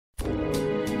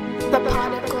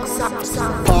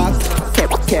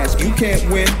Podcast, you can't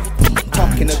win.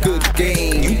 Talking a good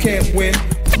game, you can't win.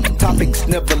 Topics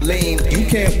never lame, you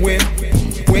can't win.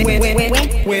 Win.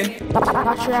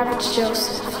 Watch your average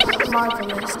Joseph.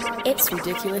 Marvelous. It's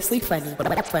ridiculously funny.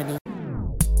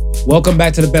 Welcome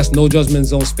back to the best no judgment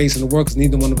zone space in the world, because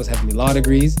neither one of us have any law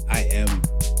degrees. I am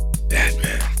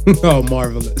Batman. Oh,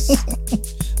 marvelous.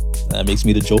 That makes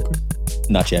me the Joker.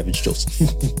 Not your average Joseph.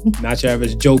 Not your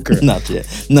average Joker. Not your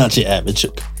average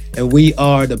Joker. And we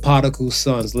are the Particle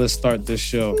Sons. Let's start this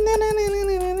show.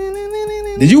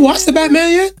 Did you watch the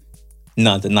Batman yet?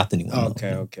 Not the new one.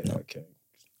 Okay.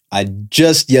 I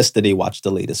just yesterday watched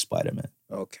the latest Spider-Man.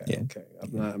 Okay.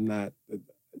 I'm not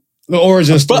the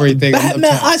origin story thing.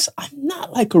 Batman, I'm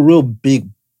not like a real big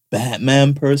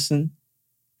Batman person.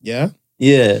 Yeah?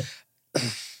 Yeah.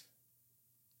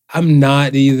 I'm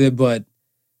not either, but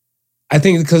I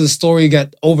think because the story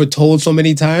got overtold so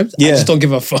many times, I just don't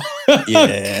give a fuck.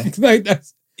 Yeah. Like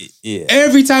that's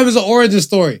every time it's an origin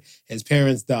story. His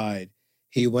parents died.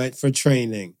 He went for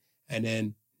training. And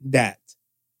then that.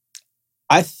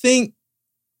 For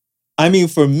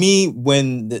me,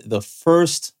 when the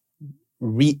first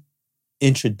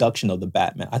reintroduction of the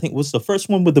Batman, I think was the first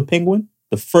one with the Penguin,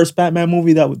 the first Batman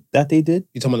movie that they did.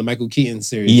 You're talking about the Michael Keaton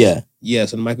series? Yeah. Yeah,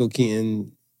 so the Michael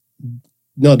Keaton...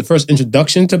 No, the first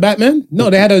introduction to Batman? No,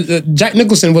 they had Jack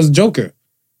Nicholson was Joker.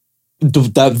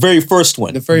 The very first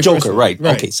one. The very Joker, first one. right.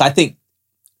 Okay, so I think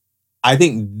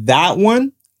that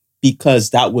one,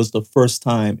 because that was the first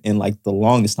time in like the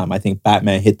longest time I think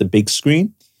Batman hit the big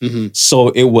screen. Mm-hmm.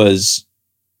 So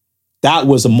that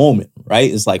was a moment, right?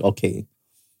 It's like, okay,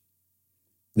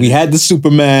 we had the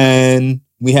Superman,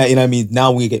 we had,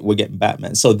 now we're getting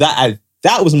Batman. So that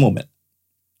was a moment.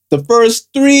 The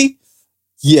first three,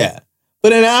 yeah. But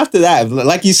then after that,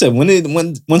 like you said,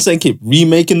 once they kept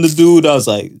remaking the dude, I was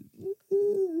like,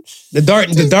 the Dark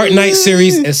Knight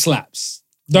series, it slaps.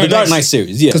 The Dark Knight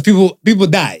series, yeah, because people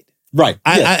died, right?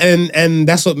 And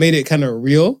that's what made it kind of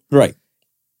real, right?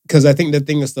 Because I think the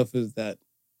thing and stuff is that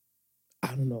I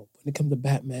don't know, when it comes to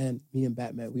Batman, me and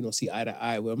Batman, we don't see eye to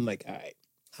eye. Where I'm like, all right,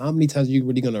 how many times are you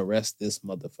really gonna arrest this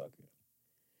motherfucker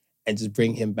and just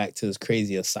bring him back to this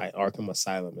crazy Arkham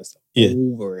Asylum and stuff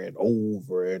over and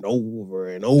over and over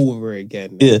and over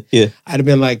again? Yeah. I'd have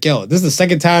been like, yo, this is the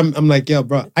second time. I'm like, yo,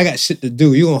 bro, I got shit to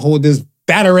do. You gonna hold this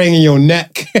batarang in your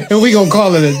neck and we gonna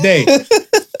call it a day.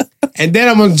 And then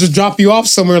I'm gonna just drop you off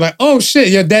somewhere like, oh shit,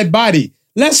 your dead body.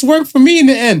 Less work for me in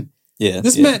the end. Yeah.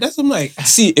 Man, that's I'm like.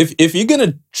 See, if you're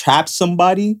gonna trap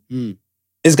somebody,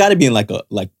 it's gotta be in like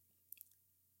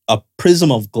a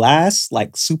prism of glass,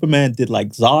 like Superman did like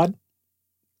Zod.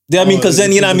 Yeah, because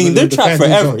then, they're trapped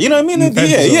forever. You know what I mean?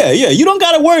 Yeah. You don't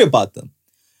gotta worry about them.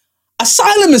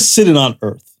 Asylum is sitting on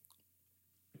Earth.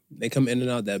 They come in and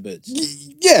out that bitch.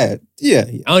 Yeah.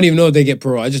 I don't even know if they get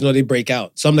parole. I just know they break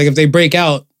out. So I'm like, if they break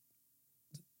out,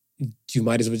 you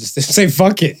might as well just say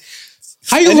fuck it.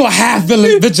 How you gonna have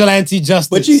vigilante justice?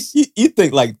 But you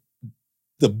think like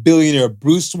the billionaire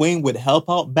Bruce Wayne would help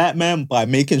out Batman by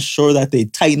making sure that they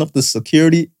tighten up the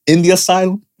security in the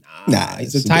asylum? Nah,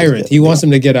 he's a tyrant. He wants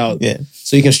him to get out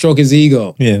so he can stroke his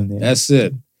ego. Yeah. That's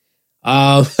it.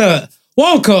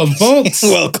 Welcome, folks.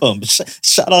 Welcome.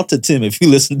 Shout out to Tim if you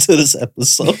listen to this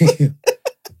episode.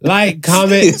 Like,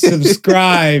 comment,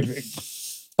 subscribe.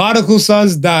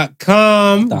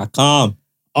 ParticleSons.com.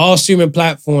 All streaming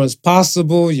platforms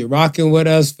possible. You're rocking with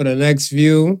us for the next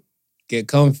view. Get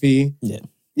comfy. Yeah.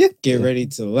 Get ready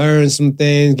to learn some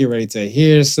things. Get ready to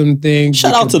hear some things.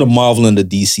 Shout out to the Marvel and the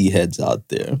DC heads out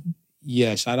there.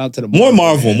 Yeah, shout out to the More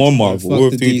Marvel.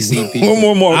 Fuck the DC people.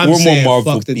 We're more Marvel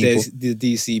fuck the people. The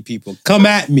DC people. Come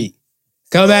at me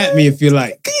if you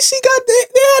like. DC they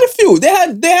had a few. They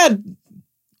had.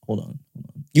 Hold on.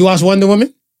 You watched Wonder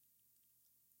Woman?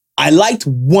 I liked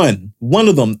one. One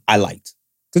of them I liked.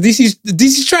 Because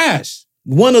DC's trash.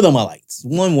 One of them I liked.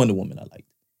 One Wonder Woman I liked.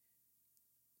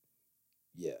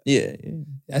 Yeah.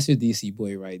 That's your DC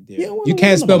boy right there. Yeah, you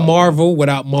can't spell Marvel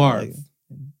without Marv.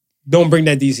 Don't bring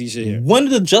that DC shit here. One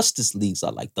of the Justice Leagues I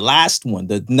like. The last one.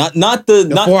 Not the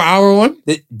 4-hour one?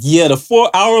 The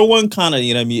 4-hour one kind of,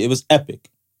 it was epic.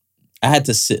 I had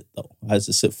to sit though. I had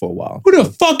to sit for a while. Who the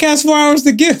fuck has 4 hours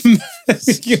to give him?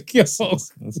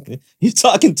 You're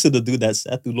talking to the dude that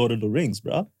sat through Lord of the Rings,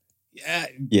 bro.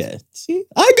 Yeah. See,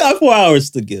 I got 4 hours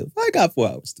to give. I got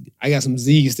some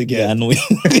Z's to get. Yeah, I know.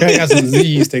 I got some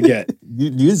Z's to get.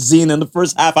 You're Zing in the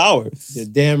first half hour. You're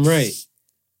damn right.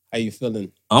 How you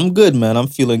feeling? I'm good, man. I'm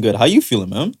feeling good. How you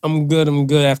feeling, man? I'm good.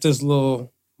 After this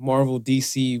little Marvel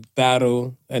DC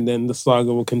battle, and then the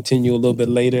saga will continue a little bit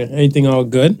later. Everything all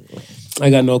good. I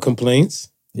got no complaints.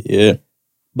 Yeah.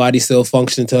 body still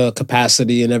function to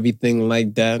capacity and everything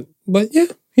like that. But yeah,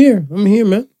 I'm here,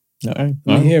 man. All right.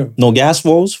 I'm here. No gas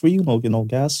rolls for you? No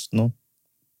gas? No.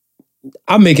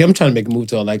 I'm trying to make a move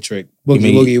to electric.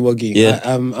 Woogie. Yeah.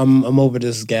 I'm over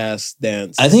this gas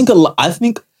dance. I think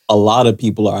a lot of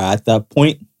people are at that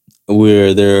point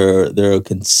where they're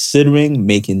considering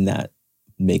making that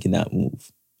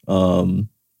move.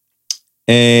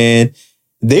 And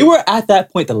they were at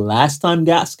that point the last time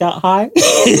gas got high.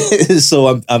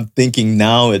 So I'm thinking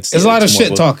now it's a lot of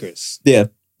shit talkers. Yeah.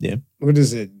 What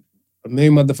is it? A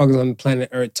million motherfuckers on planet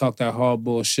Earth talk that hard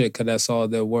bullshit because that's all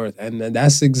they're worth. And then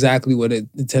that's exactly what it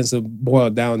tends to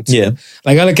boil down to. Yeah.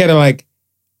 Like, I look at it like,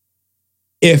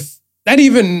 if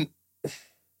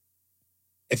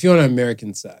you're on the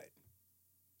American side,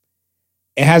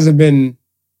 it hasn't been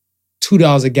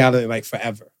 $2 a gallon like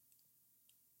forever.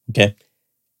 Okay.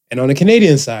 And on the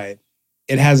Canadian side,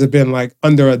 it hasn't been like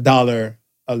under $1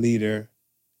 a liter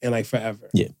in like forever.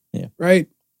 Yeah. Right?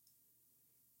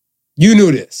 You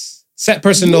knew this. Set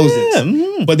person knows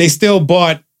this. But they still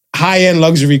bought high-end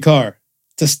luxury car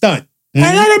to stunt.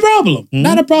 Not a problem.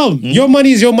 Not a problem. Your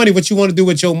money is your money. What you want to do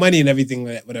with your money and everything,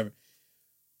 whatever.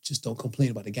 Just don't complain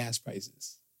about the gas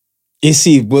prices. You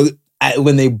see, when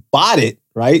they bought it,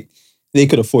 right, they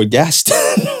could afford gas. The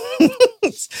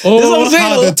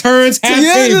turns have tables.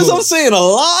 Yeah, that's what I'm saying. A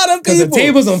lot of people. Because the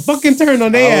tables don't fucking turn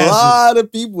on their asses. A lot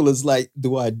of people is like,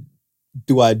 do I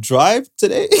drive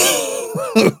today?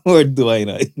 Or do I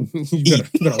not? You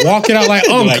better walk it out like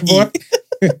boy.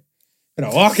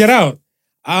 Better walk it out.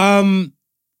 I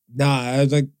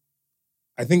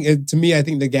think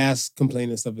the gas complaint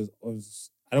and stuff is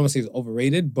I don't want to say it's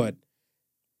overrated, but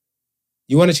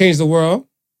you want to change the world,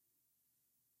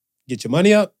 get your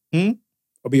money up,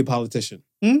 or be a politician.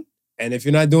 And if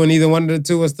you're not doing either one of the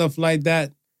two or stuff like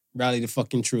that, rally the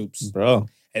fucking troops. Bro.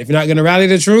 And if you're not going to rally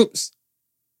the troops,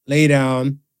 lay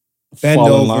down, bend Fall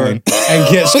in over, line. and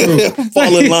get screwed.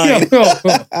 Fall in line.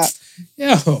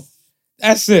 Yo,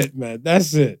 that's it, man.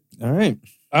 That's it. All right.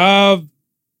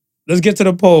 Let's get to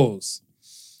the polls.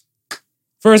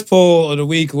 First poll of the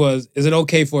week was, is it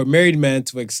okay for a married man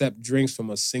to accept drinks from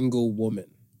a single woman?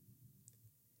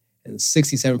 And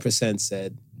 67%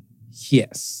 said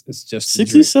yes. It's just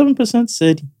 67%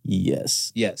 said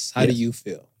yes. Yes. How do you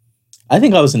feel? I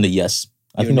think I was in the yes.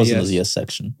 I think I was in yes? the yes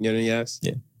section. You're in the yes?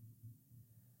 Yeah.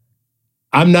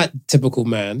 I'm not typical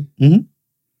man. Mhm.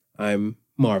 I'm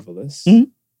marvelous. Mhm.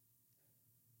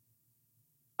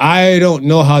 I don't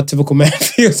know how a typical man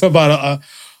feels about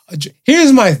a drink.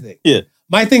 Here's my thing. Yeah.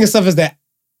 My thing and stuff is that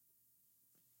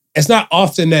it's not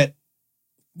often that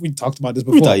we talked about this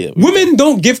before. Women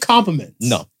don't give compliments.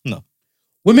 No.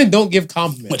 Women don't give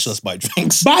compliments. Much less buy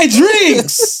drinks. Buy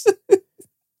drinks.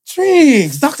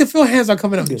 Drinks. Dr. Phil hands are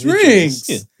coming up. Drinks.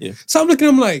 Yeah. So I'm looking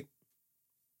at him like,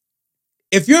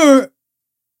 if you're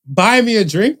buying me a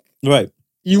drink, right,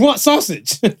 you want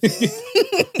sausage.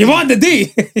 You want the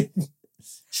D.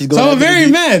 So I'm a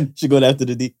married man. She going after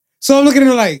the D. So I'm looking at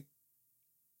her like,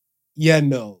 yeah,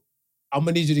 no. I'm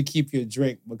going to need you to keep your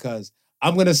drink because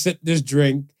I'm going to sip this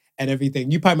drink and everything.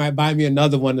 You probably might buy me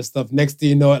another one and stuff. Next thing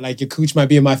you know it, like your cooch might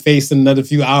be in my face in another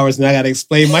few hours and I got to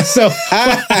explain myself.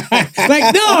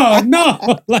 Like,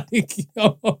 no. Like,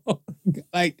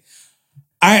 like,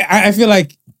 I feel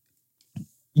like.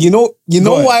 You know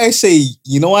why I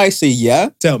say yeah?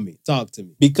 Tell me. Talk to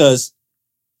me. Because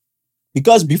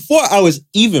before I was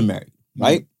even married,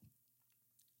 right?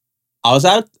 I was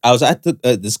at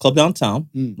this club downtown,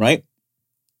 right?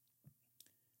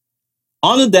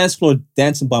 On the dance floor,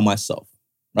 dancing by myself,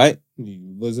 right?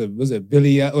 Was it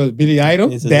Billy Idol?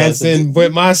 Dancing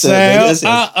with myself?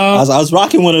 I was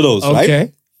rocking one of those, right?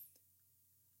 Okay.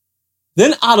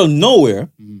 Then out of nowhere,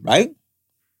 right?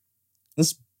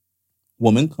 This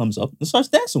woman comes up and starts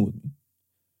dancing with me.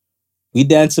 We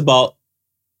dance about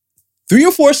 3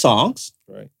 or 4 songs,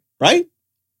 right?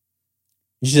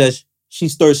 She says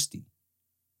she's thirsty.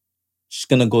 She's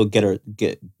gonna go get a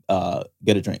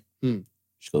drink.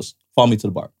 She goes, follow me to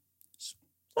the bar.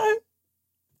 All right,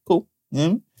 cool.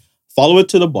 Follow her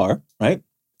to the bar, right?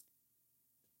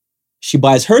 She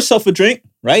buys herself a drink,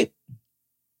 right?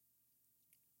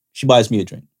 She buys me a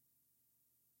drink.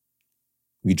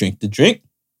 We drink the drink.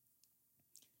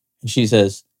 And she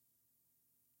says,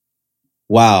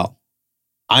 wow,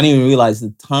 I didn't even realize the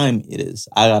time it is.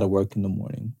 I got to work in the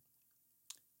morning.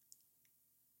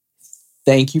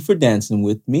 Thank you for dancing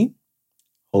with me.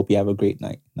 Hope you have a great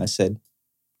night. And I said,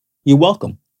 you're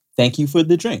welcome. Thank you for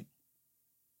the drink.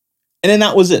 And then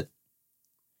that was it.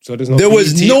 So there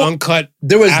was no uncut.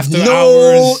 There was after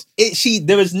no hours.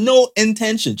 There was no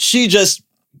intention. She just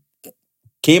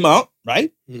came out,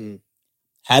 right?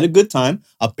 had a good time.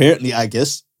 Apparently, I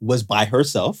guess, was by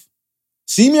herself.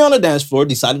 See me on the dance floor,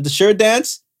 decided to share a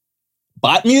dance,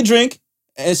 bought me a drink,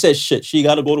 and said, shit, she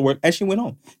got to go to work. And she went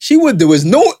home. There was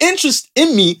no interest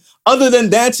in me other than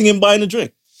dancing and buying a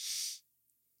drink.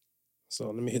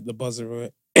 So let me hit the buzzer.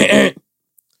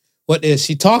 What is?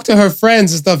 She talked to her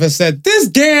friends and stuff and said, this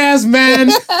gay-ass man,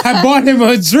 I bought him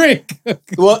a drink.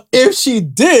 Well, if she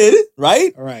did,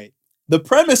 right? All right. The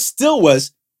premise still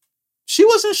was, she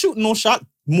wasn't shooting no shot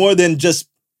more than just...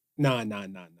 Nah.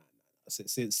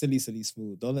 Silly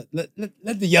smooth. Don't let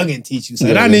the youngin' teach you.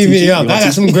 Son. I ain't even young. I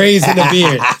got some grays in the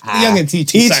beard. The youngin'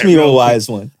 teach you. Teach me, a wise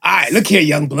one. All right, look here,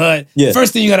 young blood. Yeah.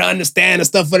 First thing you gotta understand and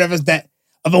stuff, whatever, is that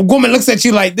if a woman looks at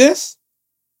you like this,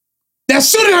 that's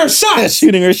shooting her shot. That's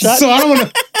shooting her shot. So I don't want to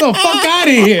the fuck out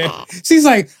of here. She's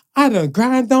like, I done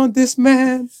grind on this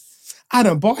man. I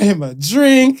done bought him a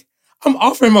drink. I'm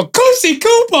offering him a coochie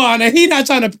coupon and he not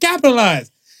trying to capitalize.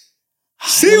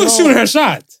 She was shooting her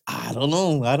shot. I don't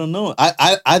know.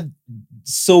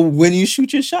 So when you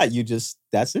shoot your shot, you just,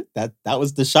 that's it. That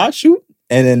was the shot shoot.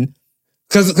 And then,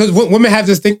 because women have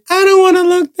this thing, I don't want to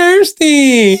look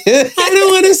thirsty. I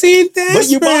don't want to seem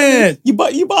desperate.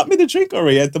 But you bought me the drink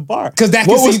already at the bar. Because that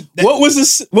what was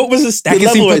this? That can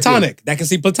seem platonic. That can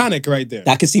seem platonic right there.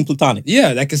 That can seem platonic.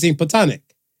 Yeah, that can seem platonic.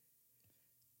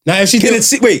 Now, if she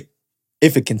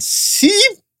if it can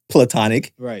seem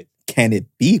platonic, right? Can it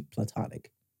be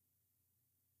platonic?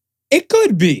 It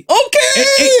could be. Okay.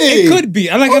 It could be. It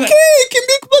can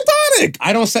be platonic.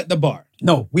 I don't set the bar.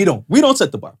 No, we don't. We don't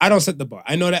set the bar. I don't set the bar.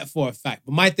 I know that for a fact.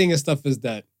 But my thing and stuff is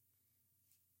that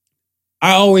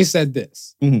I always said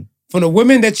this. Mm-hmm. From the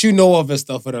women that you know of and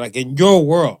stuff that are like in your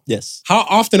world, yes. How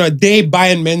often are they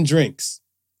buying men drinks?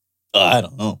 I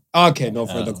don't know. Okay, no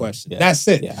further question. Yeah. That's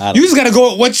it. Yeah, you just got to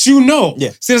go with what you know.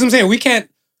 Yeah. See what I'm saying? We can't.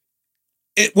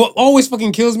 What always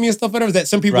fucking kills me and stuff whatever is that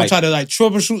some people try to like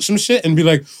troubleshoot some shit and be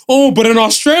like, oh, but in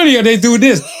Australia they do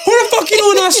this. Who the fuck you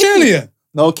know in Australia?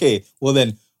 Okay, well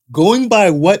then, going by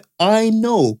what I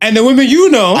know. And the women you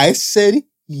know. I said,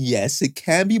 yes, it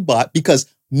can be bought because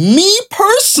me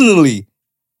personally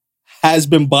has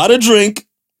been bought a drink.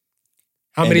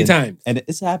 How many times? And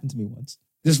it's happened to me once.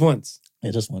 Just once?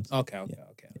 Yeah, just once. Okay.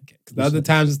 Because the other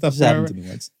times and stuff. It's happened to me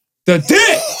once. The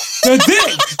dick! The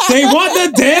dick! They want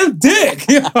the damn dick!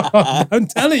 I'm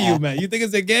telling you, man. You think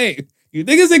it's a game. You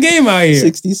think it's a game out here.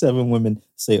 67 women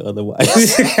say otherwise. I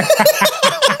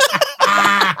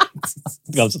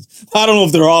don't know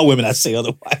if they're all women that say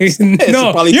otherwise.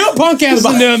 No, probably, your punk ass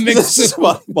in there mixed.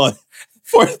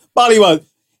 Probably about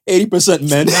 80%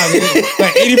 men.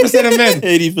 Like 80% of men.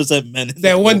 80% men.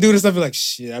 That one dude and stuff like,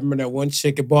 shit, I remember that one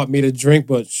chick that bought me the drink,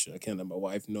 but shit, I can't let my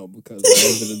wife know because at the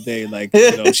end of the day, like,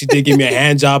 you know, she did give me a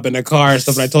hand job in the car and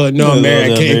stuff, and I told her, no,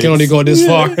 Mary, I can only go this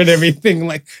far and everything.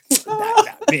 Like,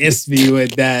 miss me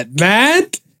with that, man.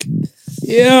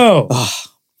 Yo.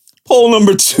 Poll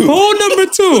number 2. Poll number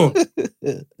 2.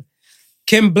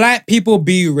 Can black people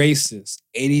be racist?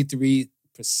 83%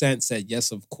 said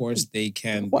yes, of course they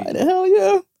can. Why the hell,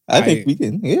 yeah. I think we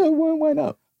can. Yeah, why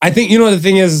not? I think, you know, the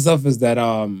thing is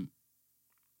that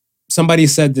somebody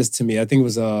said this to me. I think it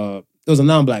was a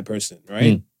non-black person,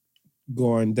 right?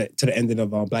 Going to the ending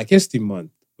of Black History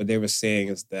Month. What they were saying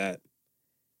is that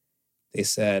they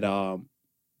said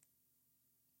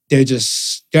they're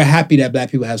happy that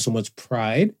black people have so much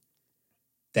pride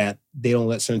that they don't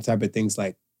let certain type of things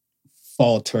like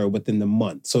falter within the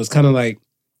month. So it's kind of like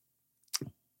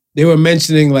they were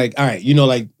mentioning like, all right, you know,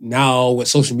 like now with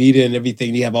social media and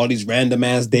everything, you have all these random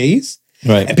ass days.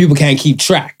 Right. And people can't keep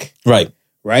track. Right.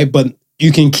 Right. But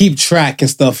you can keep track and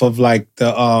stuff of like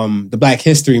the Black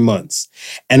History Months.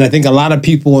 And I think a lot of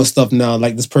people and stuff now,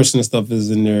 like this person and stuff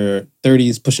is in their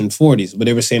 30s, pushing 40s. But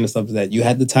they were saying and stuff that you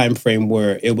had the time frame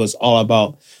where it was all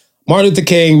about Martin Luther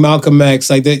King, Malcolm X,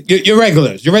 like your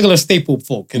regular staple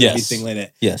folk and everything like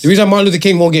that. Yes. The reason Martin Luther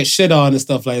King won't get shit on and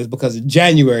stuff like that is because of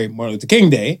January, Martin Luther King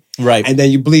Day. Right. And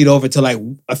then you bleed over to like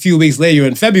a few weeks later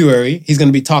in February, he's going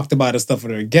to be talked about and stuff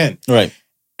with her again. Right.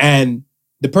 And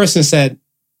the person said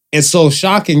it's so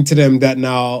shocking to them that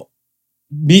now,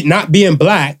 not being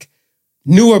black,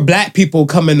 newer black people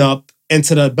coming up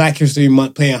into the Black History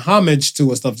Month paying homage to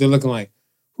and stuff, they're looking like,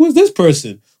 who is this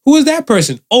person? Who is that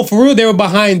person? Oh, for real, they were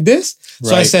behind this? Right.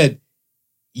 So I said,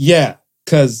 yeah,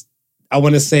 because I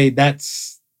want to say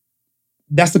that's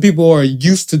the people who are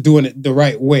used to doing it the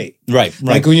right way. Right.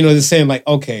 Like, you know, they're saying like,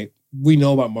 okay, we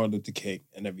know about Martin Luther King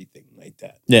and everything like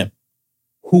that. Yeah.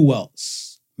 Who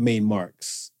else made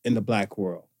marks in the black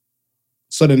world?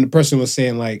 So then the person was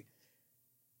saying like,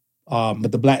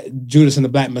 but the Black Judas and the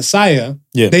Black Messiah,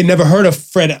 they never heard of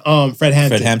Fred Hampton.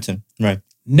 Fred Hampton, right.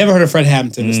 Never heard of Fred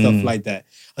Hampton and stuff like that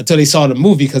until they saw the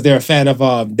movie because they're a fan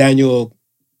of Daniel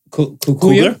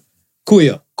Kuya.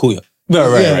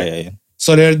 Right. Yeah.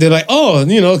 So they're like, oh,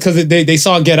 because they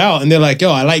saw Get Out and they're like,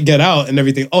 yo, I like Get Out and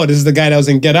everything. Oh, this is the guy that was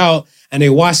in Get Out. And they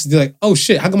watched it. They're like, oh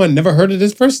shit, how come I never heard of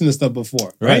this person and stuff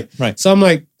before? Right. So I'm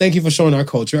like, thank you for showing our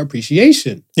culture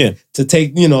appreciation. Yeah. To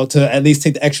take, to at least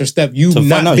take the extra step. You to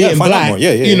not being black,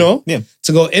 Yeah.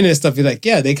 to go in and stuff. You're like,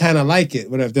 yeah, they kind of like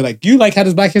it. Whatever. They're like, you like how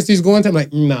this Black History is going? I'm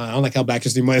like, nah, I don't like how Black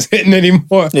History Month is hitting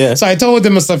anymore. Yeah. So I told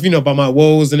them and stuff, about my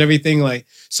woes and everything. Like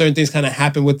certain things kind of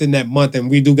happen within that month. And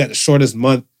we do got the shortest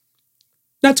month.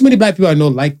 Not too many Black people I know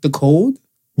like the cold.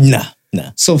 Nah.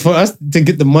 So for us to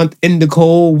get the month in the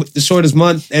cold with the shortest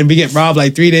month and we get robbed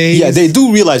like 3 days. Yeah, they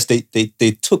do realize they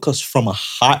took us from a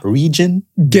hot region.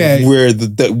 Yeah. Where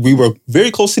we were very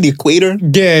close to the equator.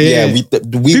 Yeah.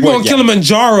 We people on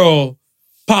Kilimanjaro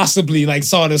possibly like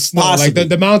saw the snow. Like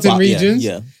the mountain regions.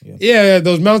 Yeah,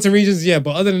 those mountain regions, yeah.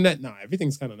 But other than that,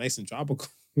 everything's kind of nice and tropical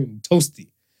and toasty.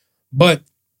 But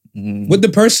with the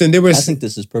person, they were... I think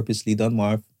this is purposely done,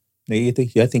 Marv. I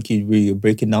think you're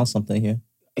breaking down something here.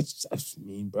 I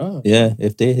mean, bro. Yeah,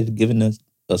 if they had given us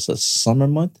a summer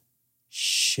month,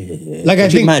 shit. Like,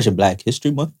 Could you imagine Black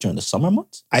History Month during the summer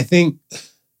months? I think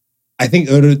it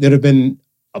would have been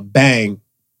a bang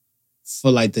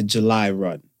for like the July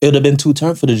run. It would have been too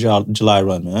turn for the July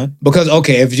run, man. Because,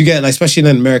 okay, if you get, like, especially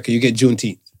in America, you get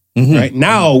Juneteenth, right?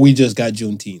 Now we just got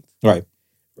Juneteenth.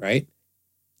 Right?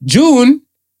 June,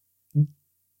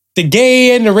 the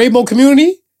gay and the rainbow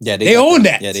community, they own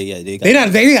that. Yeah,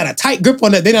 they got a tight grip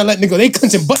on that. They're not letting it go. They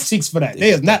clenching butt cheeks for that.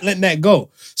 They is not letting that go.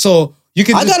 So you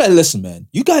can. I gotta listen, man.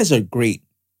 You guys are great.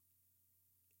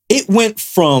 It went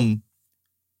from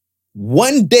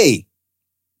one day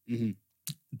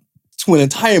to an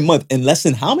entire month in less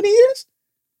than how many years?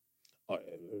 Oh,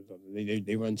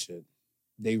 they run shit.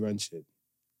 They run shit.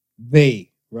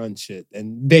 They run shit,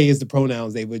 and they is the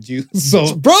pronouns they would use.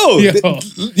 So, bro, you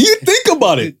think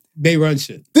about it. They run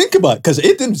shit. Think about it, because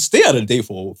it didn't stay out of the day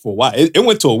for a while. It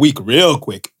went to a week real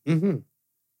quick. And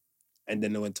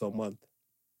then it went to a month.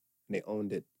 And they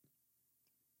owned it.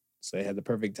 So they had the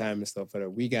perfect time and stuff.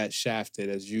 But we got shafted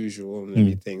as usual and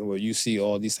everything. Where you see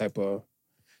all these type of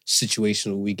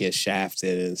situations where we get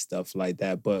shafted and stuff like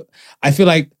that. But I feel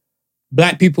like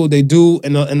Black people, they do,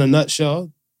 in a nutshell,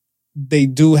 they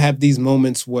do have these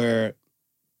moments where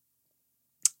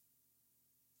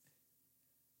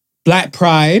Black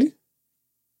pride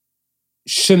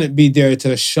shouldn't be there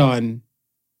to shun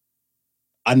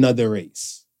another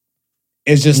race.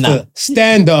 It's just to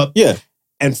stand up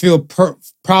and feel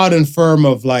proud and firm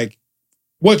of like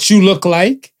what you look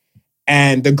like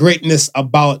and the greatness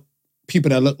about people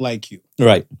that look like you.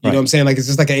 Right. You know what I'm saying? Like, it's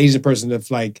just like an Asian person.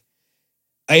 If like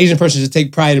an Asian person should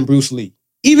take pride in Bruce Lee,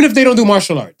 even if they don't do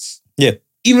martial arts. Yeah.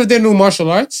 Even if they don't do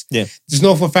martial arts. Yeah. Just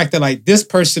know for a fact that like this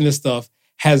person and stuff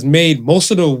has made most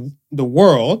of the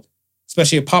world,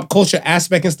 especially a pop culture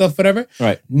aspect and stuff, whatever,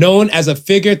 known as a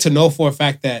figure to know for a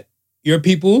fact that your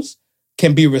peoples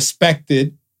can be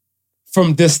respected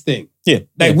from this thing. Yeah.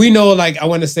 Like we know, like I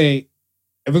want to say,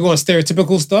 if we're going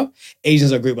stereotypical stuff,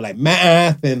 Asians are great with like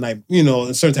math and like,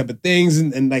 and certain type of things.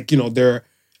 And like, their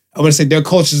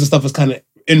cultures and stuff is kind of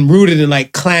enrooted in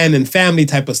like clan and family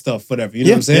type of stuff, whatever. You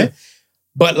know what I'm saying? Yeah.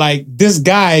 But like this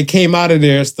guy came out of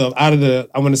their stuff,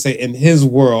 in his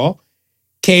world,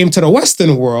 came to the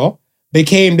Western world,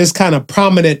 became this kind of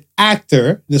prominent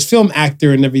actor, this film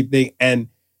actor and everything, and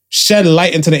shed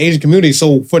light into the Asian community.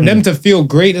 So for them to feel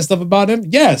great and stuff about him,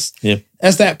 yes,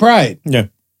 that's that pride. Yeah.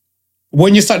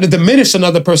 When you start to diminish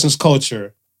another person's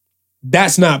culture,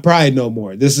 that's not pride no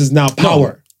more. This is now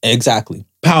power. No, exactly.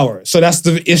 Power. So that's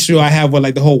the issue I have with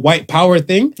like the whole white power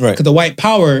thing. Right. Because the white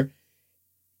power,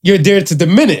 you're there to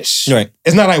diminish. Right.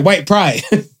 It's not like white pride.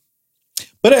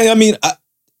 But I mean,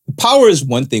 power is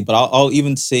one thing, but I'll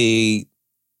even say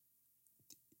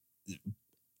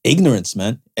ignorance,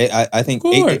 man. I think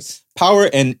power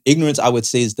and ignorance, I would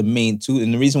say, is the main two.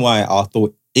 And the reason why I'll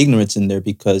throw ignorance in there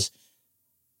because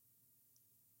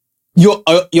you'll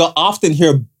often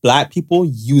hear Black people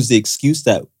use the excuse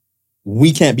that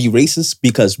we can't be racist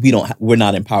because we're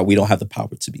not in power. We don't have the power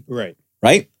to be. Right.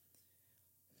 Right?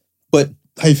 But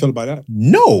how you feel about that?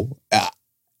 No.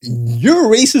 You're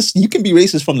racist. You can be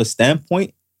racist from the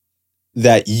standpoint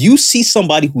that you see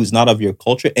somebody who's not of your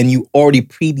culture and you already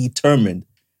predetermined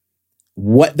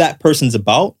what that person's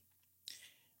about,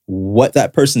 what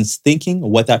that person's thinking,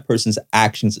 what that person's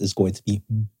actions is going to be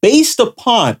based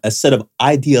upon a set of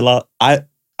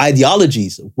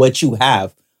ideologies, what you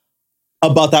have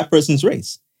about that person's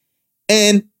race.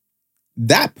 And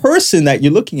that person that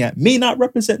you're looking at may not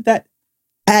represent that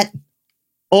at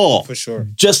all. For sure.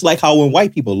 Just like how when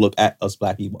white people look at us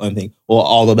black people and think, well,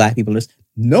 all the black people are this.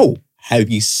 No. Have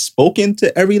you spoken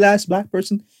to every last black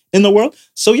person in the world?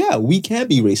 So yeah, we can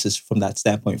be racist from that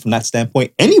standpoint. From that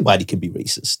standpoint, anybody can be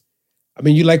racist. I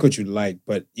mean, you like what you like,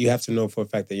 but you have to know for a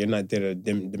fact that you're not there to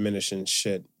diminishing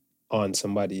shit on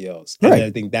somebody else. And Right.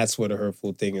 I think that's what a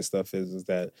hurtful thing and stuff is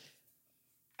that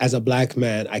as a black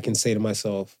man, I can say to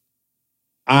myself,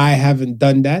 I haven't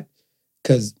done that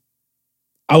because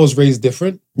I was raised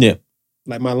different. Yeah.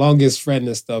 Like my longest friend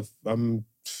and stuff, I'm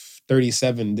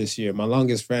 37 this year. My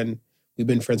longest friend, we've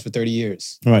been friends for 30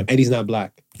 years. Right. And he's not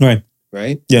black. Right.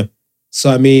 Right? Yeah.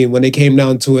 So, I mean, when it came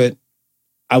down to it,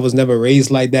 I was never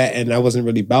raised like that, and I wasn't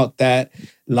really about that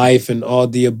life and all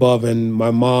the above. And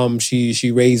my mom, she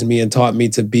raised me and taught me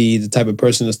to be the type of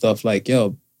person and stuff like,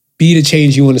 yo, be the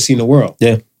change you want to see in the world.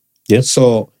 Yeah. Yeah.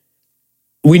 So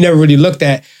we never really looked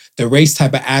at the race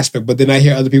type of aspect, but then I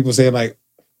hear other people say like,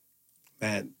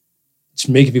 man,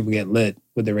 Jamaican people get lit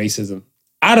with the racism.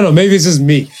 I don't know, maybe it's just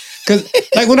me. Cause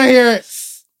like when I hear,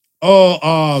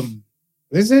 what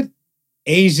is it?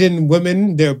 Asian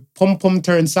women, their pum-pum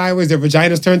turned sideways, their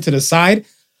vaginas turned to the side.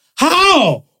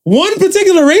 How? One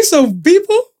particular race of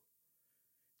people?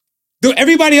 Do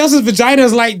everybody else's vagina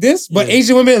is like this, but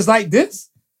Asian women is like this?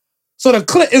 So the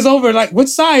clit is over, like, which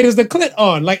side is the clit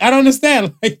on? Like, I don't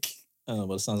understand. Like, I don't know,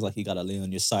 but it sounds like you gotta lay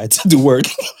on your side to do work.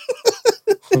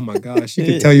 oh my gosh, you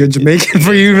can tell you're Jamaican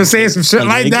for you even saying some shit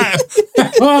like that.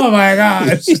 Oh my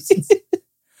gosh.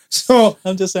 So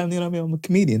I'm just saying, you know what I mean? I'm a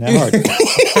comedian at heart.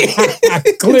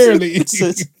 clearly. it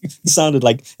sounded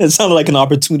like an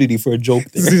opportunity for a joke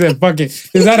there. He said, fuck it.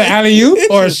 Is that an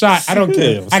alley-oop or a shot? I don't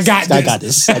care. I got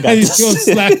this. He's gonna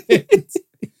slap it.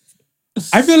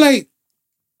 I feel like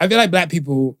black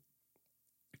people,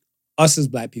 us as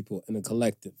black people in a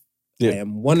collective, I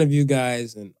am one of you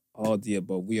guys and all the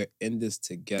above. We are in this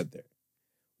together.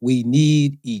 We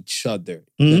need each other.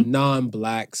 The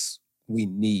non-blacks, we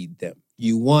need them.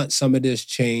 You want some of this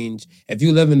change. If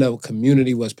you live in a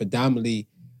community where it's predominantly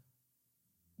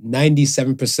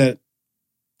 97%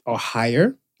 or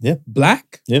higher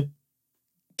black,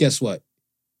 guess what?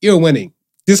 You're winning.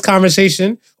 This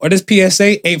conversation or this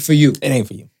PSA ain't for you. It ain't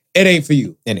for you. It ain't for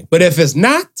you. It ain't. But if it's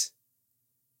not,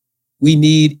 we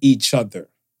need each other.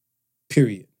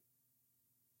 Period.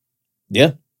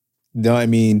 Yeah. No, I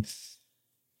mean,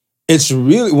 it's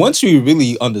really, once you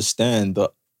really understand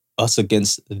the us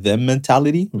against them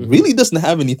mentality, really doesn't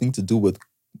have anything to do with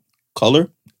color.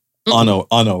 On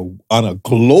a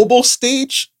global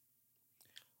stage,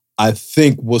 I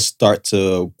think we'll start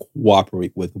to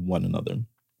cooperate with one another.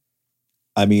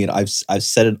 I mean, I've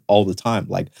said it all the time.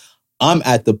 Like, I'm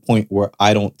at the point where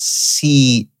I don't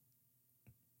see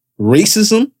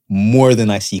racism more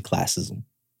than I see classism.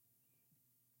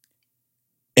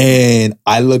 And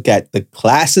I look at the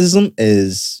classism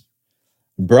as,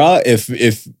 bruh,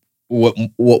 if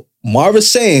what Marva's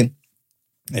saying,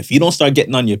 if you don't start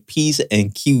getting on your P's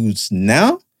and Q's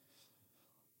now,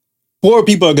 poor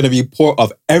people are going to be poor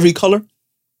of every color.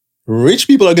 Rich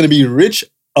people are going to be rich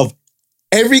of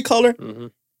every color.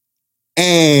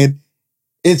 And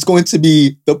it's going to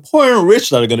be the poor and rich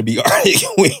that are going to be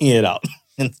arguing it out.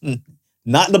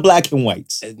 Not the black and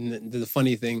whites. And the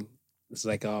funny thing is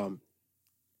like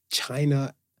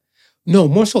China, no,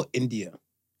 more so India.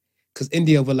 Because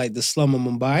India with like the slum of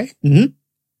Mumbai.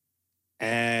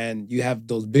 And you have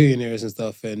those billionaires and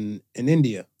stuff in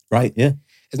India. Right, yeah.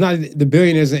 It's not the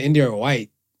billionaires in India are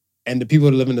white and the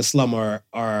people that live in the slum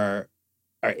are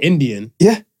Indian.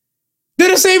 Yeah. They're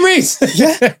the same race.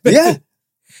 Yeah.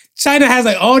 China has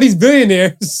like all these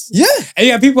billionaires. Yeah. And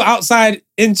you have people outside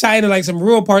in China, like some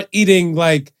rural part, eating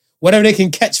like whatever they can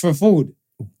catch for food.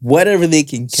 Whatever they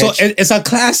can catch. So it's a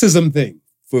classism thing.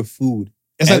 For food.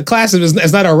 It's a classism.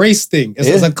 It's not a race thing.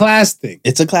 It's a class thing.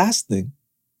 It's a class thing.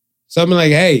 So I'm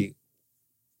like, hey,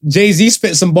 Jay-Z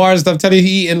spit some bars and stuff telling you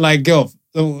he eating like, yo,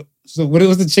 so what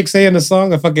was the chick say in the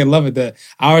song? I fucking love it. The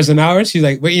hours and hours. She's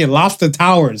like, we're eating lobster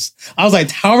towers. I was like,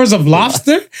 towers of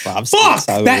lobster? Fuck!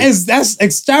 Towers. That's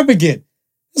extravagant.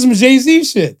 That's some Jay-Z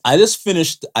shit. I just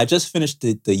finished the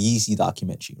Yeezy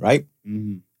documentary, right?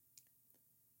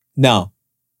 Now,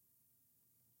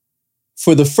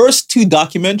 for the first two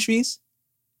documentaries,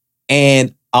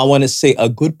 and I want to say a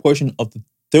good portion of the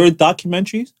third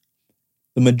documentaries,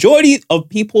 the majority of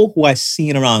people who I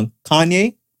seen around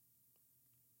Kanye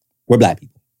were black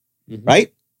people,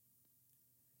 right?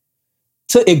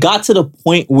 So it got to the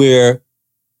point where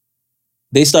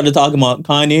they started talking about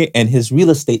Kanye and his real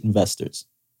estate investors.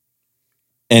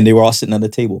 And they were all sitting at the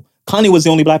table. Kanye was the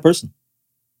only black person.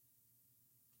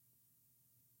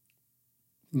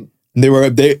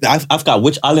 I forgot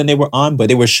which island they were on, but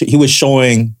he was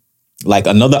showing like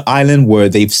another island where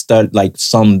they've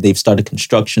started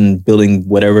construction, building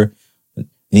whatever. And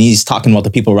he's talking about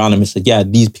the people around him and said, yeah,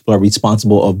 these people are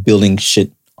responsible of building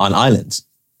shit on islands.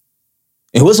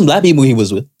 It wasn't black people he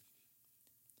was with.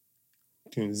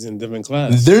 He's in a different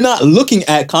class. They're not looking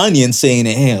at Kanye and saying,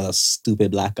 hey, a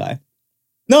stupid black guy.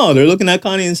 No, they're looking at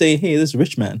Kanye and saying, hey, this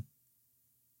rich man.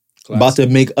 About to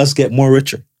make us get more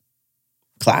richer.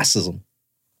 Classism.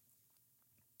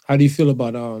 How do you feel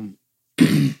about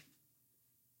the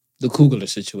Coogler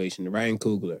situation, the Ryan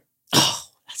Coogler? Oh,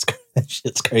 that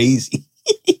shit's crazy.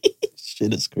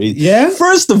 Shit is crazy. Yeah?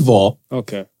 First of all,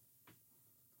 okay.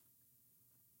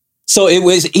 So it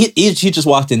was he just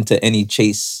walked into any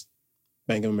Chase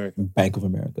Bank of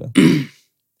America.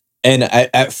 And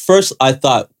at first I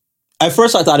thought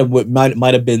it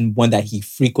might have been one that he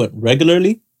frequent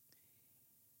regularly.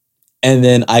 And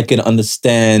then I could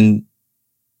understand,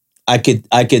 I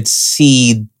could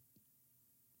see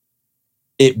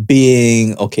it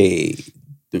being, okay,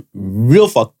 real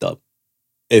fucked up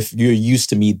if you're used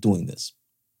to me doing this.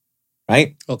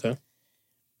 Right? Okay.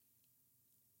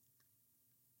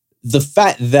 The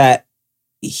fact that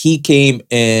he came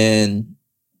and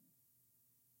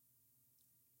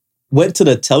went to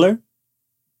the teller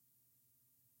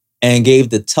and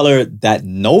gave the teller that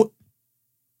note.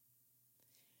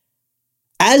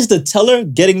 As the teller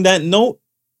getting that note,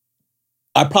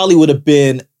 I probably would have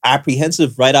been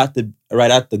apprehensive right out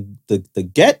the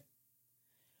get.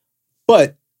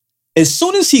 But as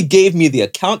soon as he gave me the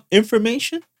account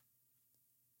information,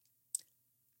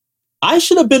 I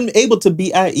should have been able to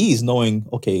be at ease knowing,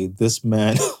 okay, this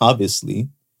man obviously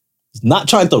is not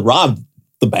trying to rob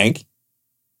the bank.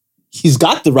 He's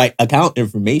got the right account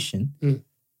information,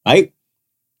 right?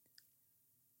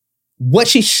 What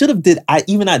she should have did,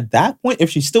 even at that point,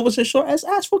 if she still wasn't sure, is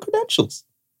ask for credentials.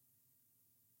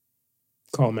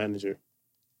 Call manager.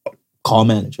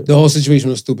 The whole situation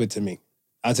was stupid to me.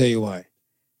 I'll tell you why.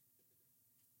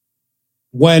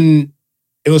 When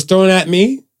it was thrown at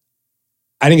me,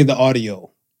 I didn't get the audio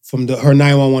from her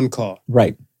 911 call.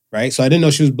 Right. So I didn't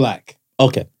know she was black.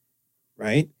 Okay.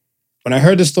 Right? When I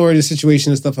heard the story, the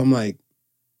situation and stuff, I'm like,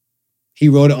 he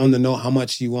wrote it on the note, how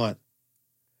much do you want?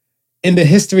 In the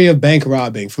history of bank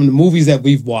robbing, from the movies that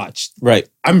we've watched, right?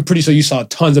 I'm pretty sure you saw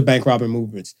tons of bank robbing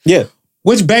movies. Yeah.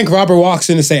 Which bank robber walks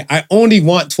in and say, I only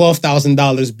want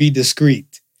 $12,000, be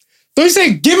discreet? Don't you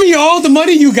say, give me all the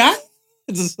money you got?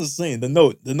 It's just saying, the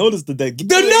note is the dead.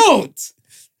 The note!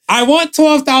 I want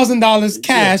 $12,000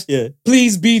 cash. Yeah.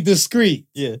 Please be discreet.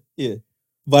 Yeah.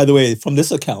 By the way, from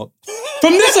this account,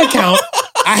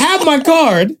 I have my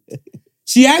card.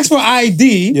 She asked for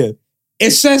ID. Yeah.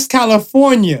 It says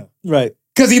California. Right.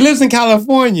 Because he lives in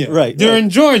California. Right. They're in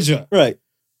Georgia. Right.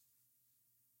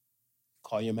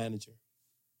 Call your manager.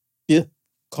 Yeah.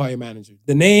 Call your manager.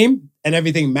 The name and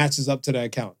everything matches up to the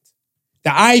account.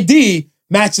 The ID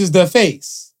matches the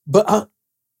face. But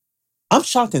I'm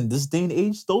shocked in this day and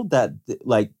age, though, that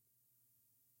like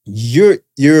your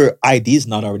ID is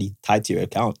not already tied to your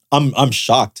account. I'm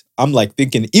shocked. I'm like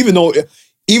thinking, even though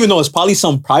it's probably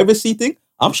some privacy thing,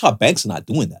 I'm shocked banks are not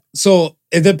doing that. So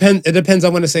it depends. I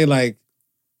want to say like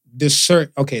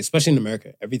okay, especially in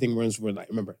America, everything runs with like,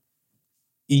 remember,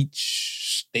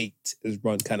 each state is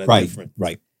run kind of different.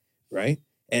 Right.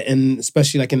 And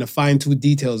especially like in the fine-tuned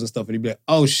details and stuff, it'd be like,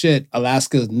 oh shit,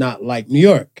 Alaska is not like New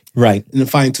York. Right. In the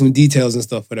fine-tuned details and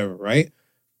stuff, whatever, right?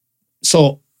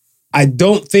 So I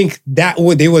don't think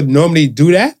they would normally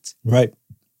do that. Right.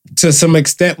 To some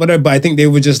extent, whatever, but I think they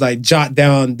would just like jot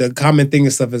down the common thing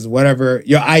and stuff as whatever,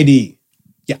 your ID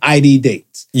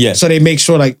dates. Yeah. So they make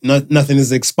sure like nothing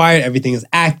is expired, everything is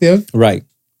active. Right.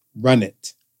 Run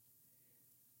it.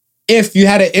 If you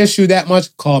had an issue that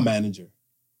much, call manager.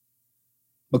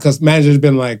 Because manager's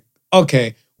been like,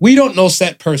 okay, we don't know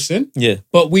set person. Yeah.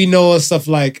 But we know stuff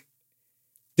like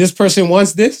this person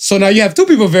wants this. So now you have two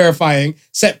people verifying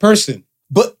set person.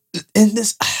 But in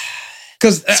this,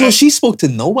 so she spoke to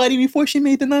nobody before she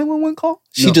made the 911 call?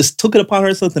 She just took it upon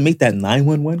herself to make that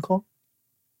 911 call?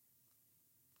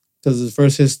 Because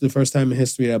the first time in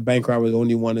history that a bank robber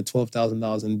only wanted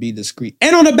 $12,000 and be discreet.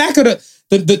 And on the back of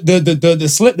the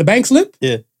slip, the bank slip,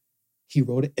 yeah, he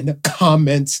wrote it in the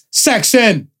comments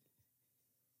section.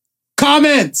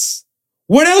 Comments.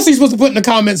 What else are you supposed to put in the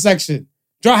comments section?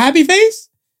 Draw a happy face?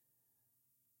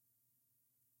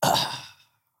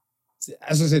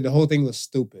 As I said, the whole thing was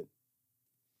stupid.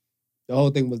 The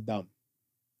whole thing was dumb.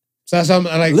 So that's why I'm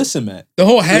like, listen, man. The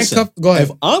whole handcuff. Go ahead.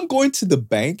 If I'm going to the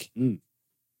bank and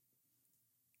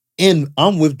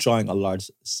I'm withdrawing a large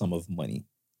sum of money,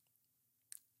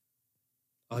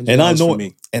 $100 And I know, for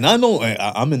me.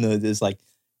 I'm in this like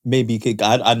maybe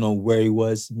I don't know where he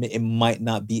was. It might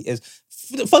not be as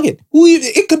fuck it.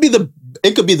 It could be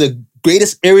the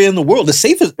greatest area in the world, the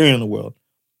safest area in the world.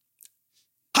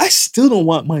 I still don't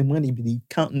want my money to be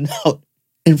counting out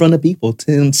in front of people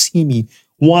to see me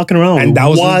walking around and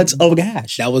with wads of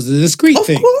cash. That was a discreet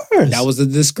thing. Of course. That was a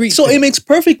discreet So thing. it makes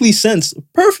perfect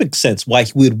sense why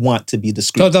he would want to be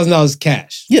discreet. $12,000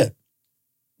 cash. Yeah.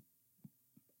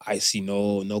 I see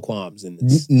no qualms in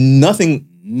this.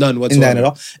 None whatsoever. in that at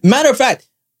all. Matter of fact,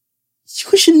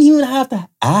 you shouldn't even have to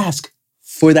ask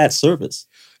for that service.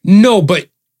 No, but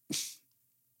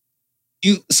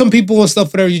some people and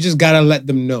stuff, whatever, you just gotta let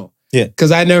them know. Yeah.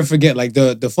 Because I never forget, like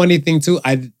the funny thing too,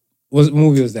 what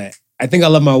movie was that? I Think I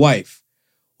Love My Wife.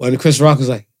 When Chris Rock was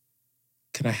like,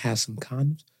 "Can I have some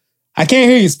condoms?" I can't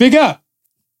hear you. Speak up.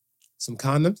 Some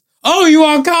condoms? Oh, you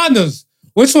want condoms?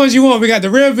 Which ones you want? We got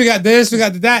the rib, we got this, we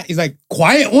got that. He's like,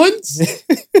 quiet ones?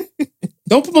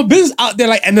 Don't put my business out there.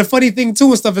 Like, and the funny thing too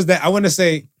and stuff is that I want to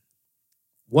say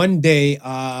one day,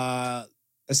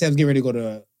 let's say I was getting ready to go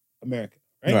to America,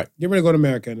 right? Getting ready to go to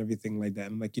America and everything like that.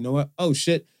 I'm like, you know what? Oh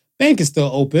shit, bank is still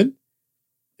open.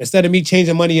 Instead of me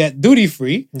changing money at duty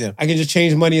free, I can just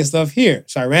change money and stuff here.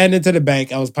 So I ran into the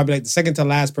bank. I was probably like the second to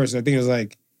last person. I think it was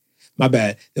like, my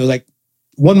bad. It was like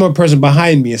one more person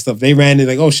behind me and stuff. They ran in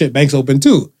like, oh shit, bank's open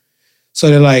too.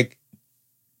 So they're like,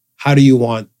 how do you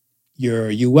want your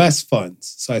US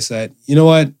funds? So I said, you know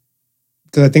what?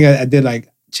 Because I think I did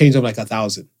like change up like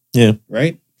 1,000. Yeah.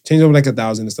 Right? Change over like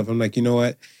 1,000 and stuff. I'm like, you know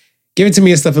what? Give it to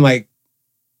me and stuff and like,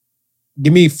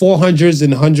 give me 400s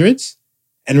and 100s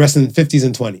and rest in 50s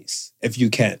and 20s if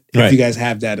you can. If you guys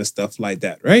have that and stuff like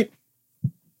that, right?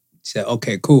 She said,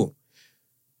 okay, cool.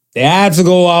 They had to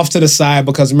go off to the side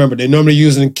because remember, they're normally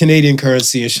using Canadian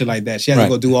currency and shit like that. She had to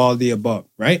go do all the above,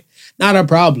 right? Not a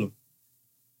problem.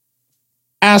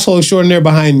 Asshole extraordinaire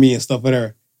behind me and stuff with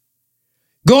her.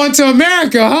 Going to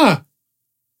America, huh?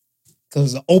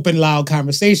 Because it's an open, loud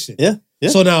conversation. Yeah.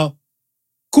 So now,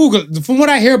 Coogler, from what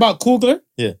I hear about Coogler,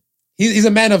 he's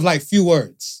a man of like few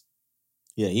words.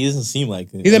 Yeah, he doesn't seem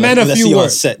like it. He's a man of few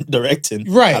words. On set directing.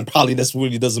 Right. Probably that's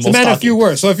what he does the most. He's a man talking. of few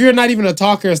words. So if you're not even a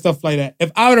talker and stuff like that,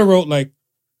 if I would have wrote like,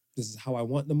 this is how I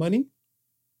want the money,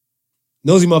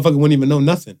 nosy motherfucker wouldn't even know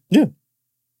nothing. Yeah.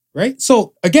 Right?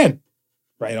 So again,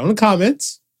 write on the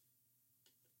comments.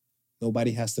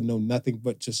 Nobody has to know nothing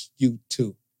but just you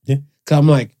two. Yeah. Because I'm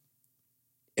like,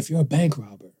 if you're a bank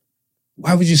robber,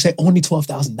 why would you say only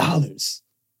 $12,000?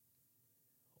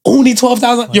 Only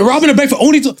 $12,000? You're robbing a bank for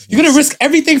only you're gonna risk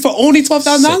everything for only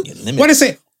 $12,000? Why did I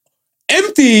say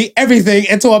empty everything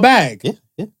into a bag?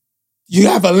 Yeah. You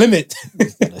have a limit.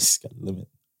 That's got a limit.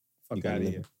 Fuck out of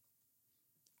here.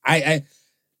 I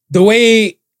the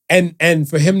way and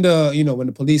for him to, you know, when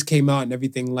the police came out and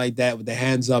everything like that with the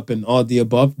hands up and all the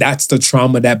above, that's the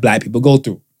trauma that Black people go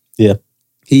through. Yeah.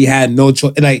 He had no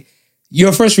choice. Like,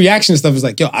 your first reaction and stuff is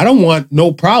like, yo, I don't want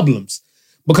no problems.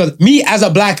 Because me as a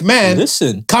Black man,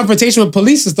 confrontation with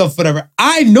police and stuff, whatever,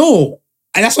 I know.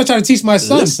 And that's what I try to teach my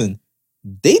son. Listen,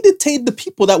 they detained the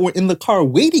people that were in the car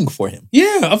waiting for him.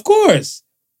 Yeah, of course.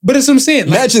 But that's what I'm saying.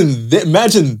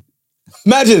 Imagine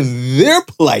their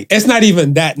plight. It's not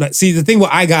even that. See, the thing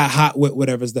what I got hot with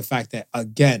whatever is the fact that,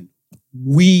 again,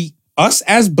 us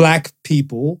as Black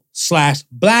people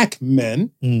 / Black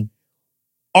men,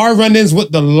 our run-ins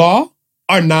with the law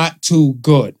are not too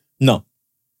good. No.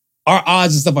 Our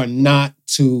odds and stuff are not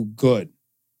too good.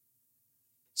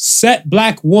 Set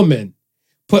Black woman,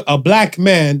 put a Black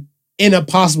man in a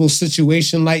possible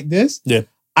situation like this. Yeah.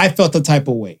 I felt the type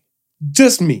of way.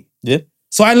 Just me. Yeah.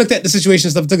 So I looked at the situation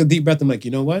and stuff, took a deep breath. I'm like, you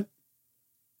know what?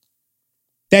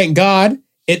 Thank God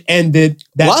it ended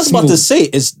that What I was about to say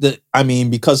is that, I mean,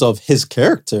 because of his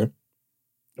character,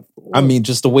 I mean,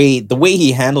 just the way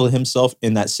he handled himself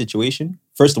in that situation.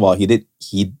 First of all, he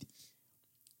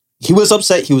was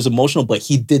upset, he was emotional, but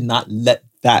he did not let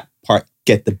that part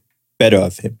get the better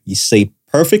of him. He stayed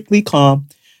perfectly calm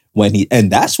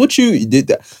and that's what you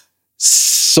did.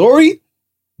 Sorry,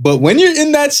 but when you're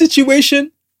in that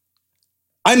situation,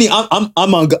 I mean, I'm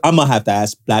gonna have to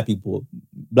ask Black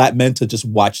men to just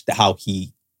watch how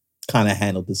he kind of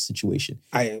handled this situation,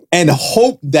 and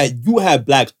hope that you have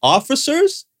Black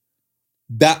officers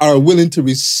that are willing to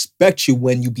respect you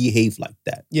when you behave like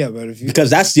that. Yeah, but because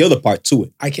that's the other part to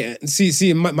it. I can't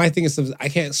see. My thing is, I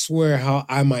can't swear how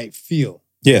I might feel.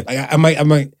 Yeah, like I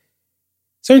might.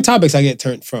 Certain topics I get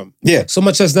turned from. Yeah, so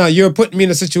much as now you're putting me in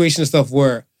a situation and stuff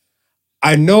where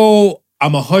I know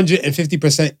I'm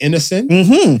 150% innocent,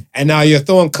 and now you're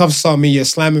throwing cuffs on me. You're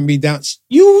slamming me down.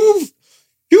 You've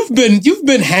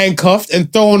been handcuffed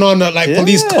and thrown on a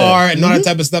police car and all that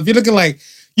type of stuff. You're looking like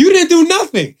You didn't do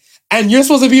nothing. And you're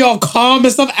supposed to be all calm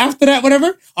and stuff after that,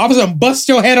 whatever. Officer, bust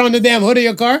your head on the damn hood of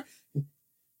your car.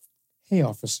 Hey,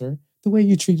 officer, the way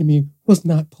you treated me was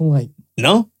not polite.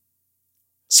 No?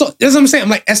 So that's what I'm saying. I'm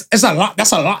like, it's a lot.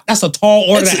 That's a lot. That's a tall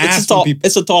order to ask from people.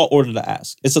 It's a tall order to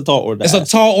ask. It's a tall order to ask. It's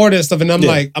a tall order and stuff. And I'm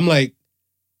like,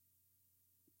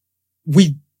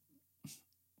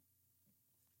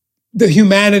 the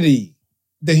humanity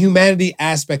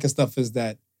aspect and stuff is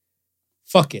that,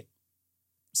 fuck it.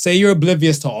 Say you're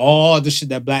oblivious to all the shit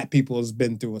that black people has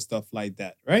been through and stuff like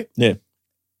that, right? Yeah.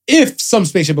 If some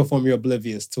space, shape, or form you're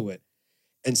oblivious to it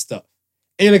and stuff.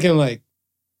 And you're looking like,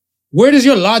 where does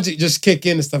your logic just kick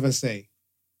in and stuff and say,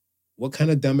 what kind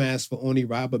of dumbass will only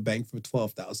rob a bank for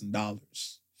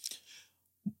 $12,000?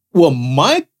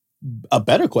 Well, a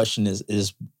better question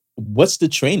is what's the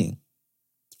training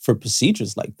for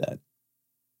procedures like that?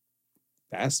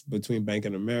 That's between Bank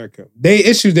and America. They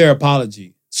issued their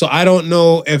apology. So I don't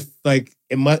know if like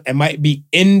it might be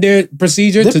in their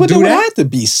procedure to do that. There would have to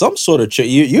be some sort of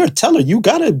you're a teller. You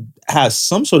gotta have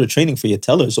some sort of training for your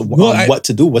tellers on what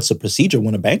to do. What's the procedure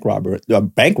when a bank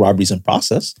robbery's in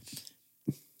process?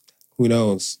 Who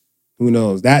knows?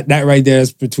 That right there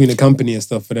is between the company and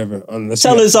stuff, whatever.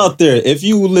 Tellers out there, if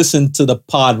you listen to the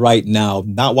pod right now,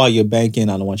 not while you're banking,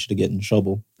 I don't want you to get in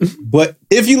trouble. But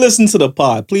if you listen to the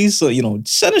pod, please,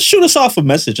 shoot us off a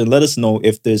message and let us know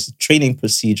if there's training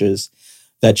procedures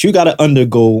that you got to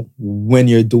undergo when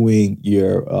you're doing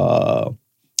your I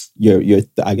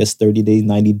guess 30-day,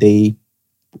 90-day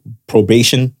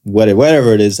probation,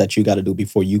 whatever it is that you got to do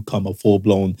before you become a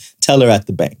full-blown teller at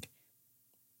the bank.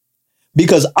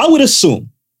 Because I would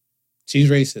assume she's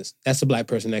racist. That's a black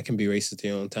person that can be racist at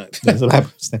your own time. That's a black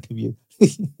person that can be.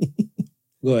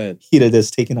 Go ahead. He that's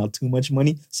taking out too much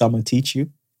money, so I'm gonna teach you.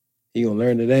 You gonna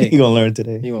learn today.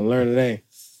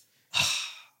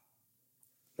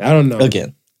 I don't know.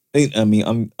 Again, I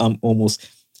mean, I'm almost.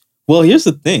 Well, here's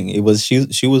the thing. It was she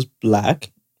was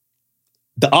black.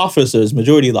 The officers,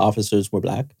 majority of the officers were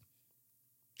black.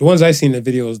 The ones I seen in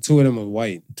the videos, two of them were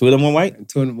white. Two of them were white? And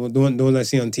two of them, the ones I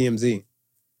see on TMZ.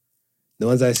 The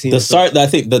ones I seen. I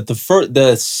think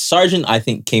the sergeant I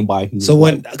think came by.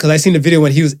 Because I seen the video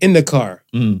when he was in the car.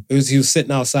 He was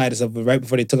sitting outside and stuff, right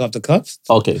before they took off the cuffs.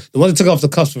 Okay. The ones that took off the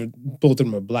cuffs both of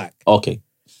them were black. Okay.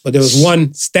 But there was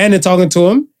one standing talking to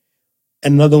him,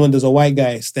 and another one there's a white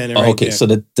guy standing right there. Okay, so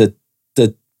the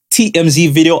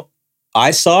TMZ video I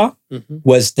saw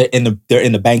was they're in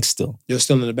the bank still. You're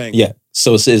still in the bank. Yeah.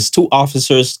 So it says two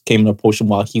officers came and approached him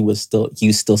while he was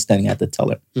still standing at the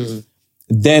teller. Mm-hmm.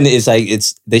 Then they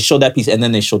showed that piece, and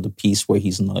then they showed the piece where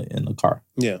he's in the car.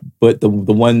 Yeah. But the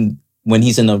one when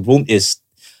he's in the room is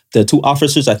the two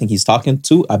officers I think he's talking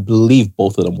to. I believe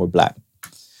both of them were black.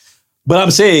 But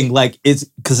I'm saying it's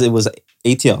because it was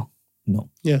ATL. No.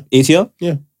 Yeah. ATL.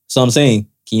 Yeah. So I'm saying,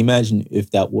 can you imagine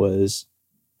if that was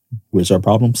where's our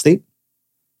problem state?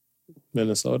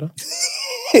 Minnesota.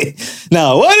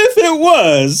 Now, what if it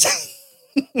was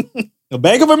the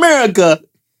Bank of America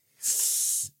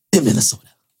in Minnesota?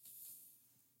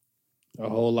 A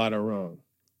whole lot of wrong.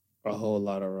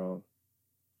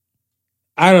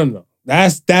 I don't know.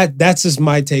 That's just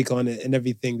my take on it and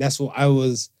everything. That's what I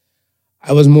was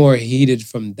more heated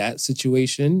from that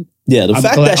situation. Yeah, the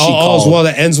fact that she all's well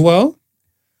that ends well.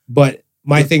 But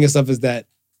my thing and stuff is that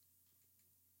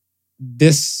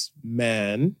this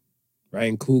man,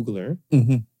 Ryan Coogler,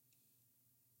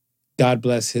 God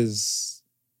bless his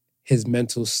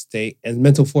mental state and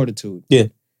mental fortitude. Yeah.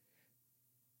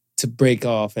 To break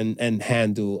off and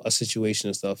handle a situation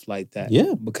and stuff like that.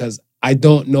 Yeah. Because I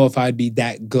don't know if I'd be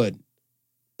that good.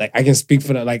 Like I can speak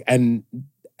for that, and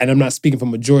I'm not speaking for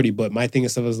majority, but my thing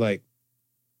and stuff is like,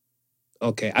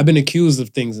 okay, I've been accused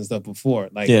of things and stuff before.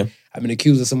 I've been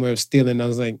accused of somewhere of stealing. I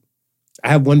was like, I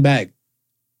have one bag.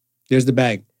 There's the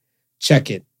bag. Check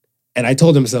it. And I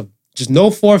told himself, just know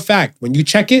for a fact, when you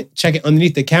check it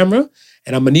underneath the camera,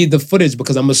 and I'm going to need the footage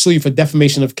because I'm going to sue you for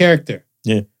defamation of character.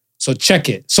 Yeah. So check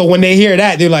it. So when they hear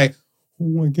that, they're like,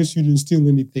 oh, I guess you didn't steal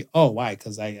anything. Oh, why?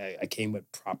 Because I came with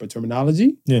proper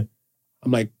terminology? Yeah.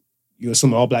 I'm like, you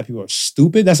assume all black people are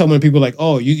stupid? That's how when people are like,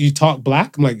 oh, you talk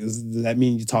black? I'm like, does that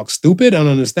mean you talk stupid? I don't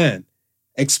understand.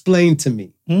 Explain to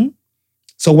me. Mm-hmm.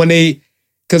 So when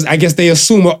because I guess they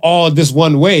assume we're all this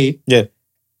one way. Yeah.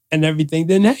 And everything,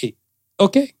 then hey,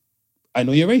 okay, I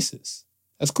know you're racist.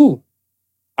 That's cool.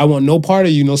 I want no part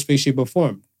of you, no space, shape, or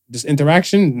form. This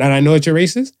interaction, now that I know that you're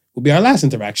racist, will be our last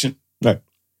interaction. Right.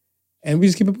 And we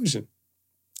just keep it pushing.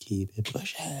 Keep it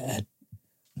pushing.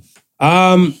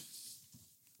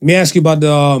 Let me ask you about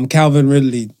the Calvin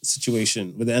Ridley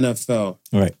situation with the NFL.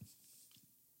 All right.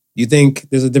 You think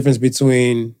there's a difference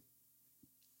between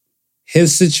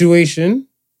his situation,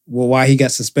 well, why he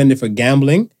got suspended for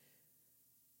gambling,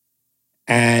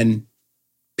 and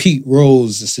Pete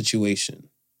Rose's situation,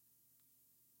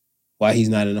 why he's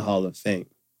not in the Hall of Fame.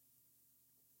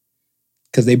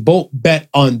 Because they both bet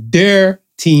on their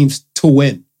teams to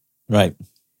win. Right.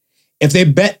 If they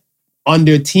bet on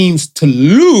their teams to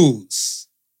lose,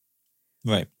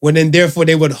 right, well, then therefore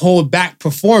they would hold back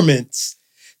performance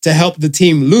to help the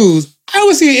team lose. I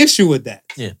would see an issue with that.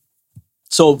 Yeah.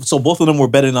 So both of them were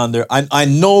betting on their. I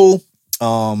know.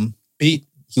 Pete.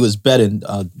 He was betting.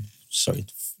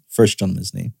 First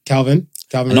gentleman's name. Calvin.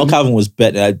 I know Calvin was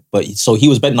betting, but so he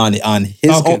was betting on his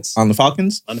Falcons. On the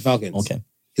Falcons. On the Falcons. Okay.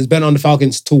 He's betting on the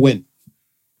Falcons to win.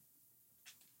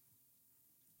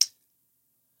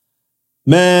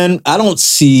 Man, I don't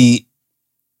see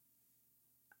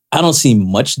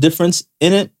much difference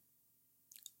in it.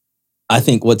 I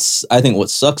think what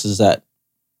sucks is that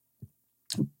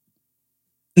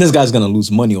this guy's gonna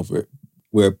lose money over it.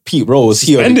 Where Pete Rose,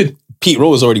 Pete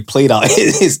Rose already played out.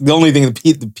 The only thing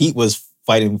that Pete was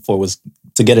fighting for was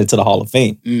to get into the Hall of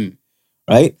Fame.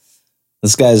 Right?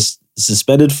 This guy's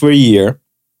suspended for a year.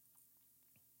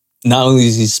 Not only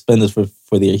is he suspended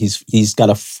for the year, he's got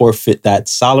to forfeit that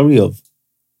salary of,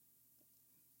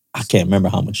 I can't remember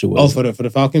how much it was. Oh, for the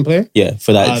Falcon player? Yeah,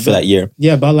 for that year.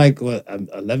 Yeah, about like what,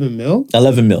 11 mil?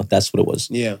 11 mil, that's what it was.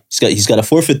 Yeah. He's got to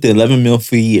forfeit the 11 mil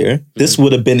for a year. Mm-hmm. This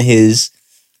would have been his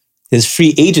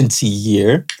free agency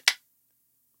year.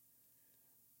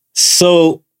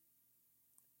 So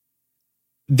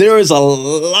there is a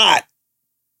lot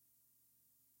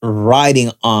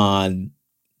riding on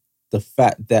the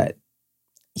fact that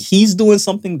he's doing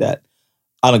something that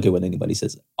I don't care what anybody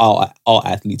says. All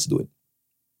athletes do it.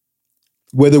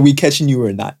 Whether we catching you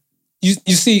or not.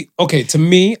 You see, okay, to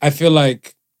me, I feel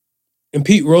like in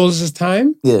Pete Rose's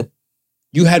time,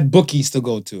 you had bookies to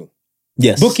go to.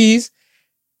 Yes. Bookies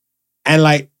and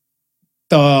like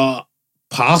the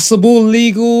possible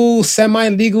legal,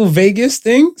 semi-legal Vegas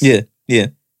things. Yeah, yeah.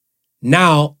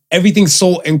 Now, everything's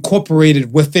so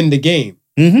incorporated within the game.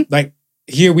 Mm-hmm. Like,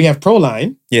 here we have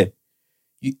Proline. Yeah.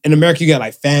 In America, you got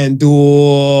like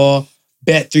FanDuel,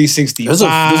 Bet365. There's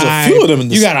a few of them in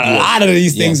this. You got a lot of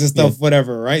these things and stuff, yeah.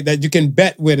 whatever, right? That you can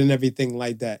bet with and everything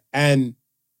like that. And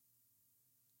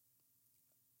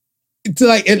it's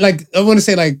like I want to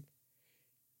say, like,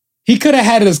 he could have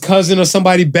had his cousin or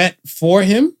somebody bet for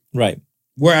him. Right.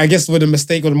 Where I guess with a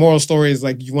mistake or the moral story is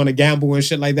like you want to gamble and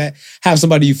shit like that. Have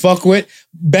somebody you fuck with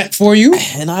bet for you.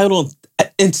 And I'm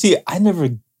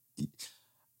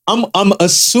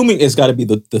assuming it's got to be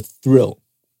the thrill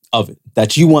of it,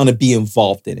 that you want to be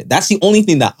involved in it. That's the only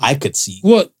thing that I could see.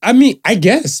 Well, I mean, I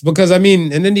guess, because I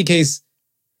mean, in any case,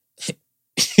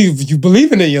 you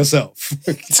believe in it yourself.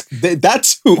 That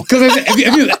too. Because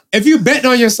if you betting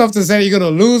on yourself to say you're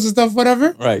gonna lose and stuff,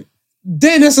 whatever, right?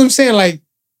 Then that's what I'm saying. Like,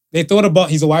 they throw the ball.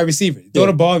 He's a wide receiver. They throw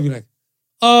the ball, and you're like,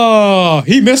 oh,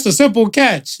 he missed a simple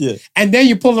catch. Yeah. And then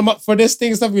you pull him up for this thing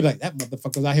and stuff. You're like, that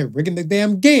motherfucker's out here rigging the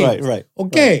damn game. Right.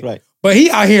 Okay. Right. But he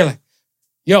out here like,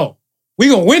 yo, we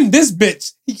gonna win this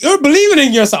bitch. You're believing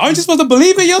in yourself. Aren't you supposed to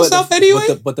believe in yourself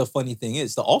anyway? But the funny thing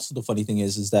is,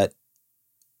 is that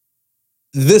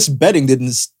this betting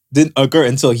didn't occur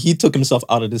until he took himself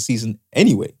out of the season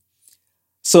anyway.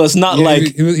 So it's not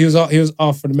like he was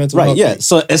off for the mental health. Right, yeah.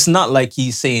 So it's not like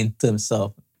he's saying to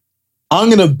himself,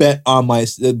 I'm gonna bet on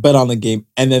the game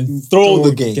and then throw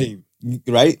the game.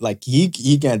 Right? Like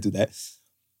he can't do that.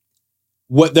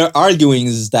 What they're arguing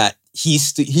is that he's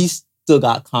still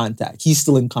got contact. He's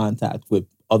still in contact with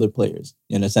other players.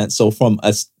 You understand? So from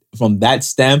that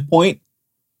standpoint,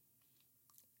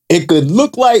 it could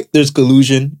look like there's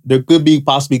collusion. There could be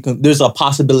there's a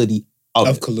possibility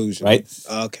of collusion, right?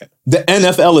 Okay. The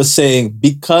NFL is saying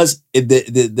because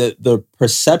the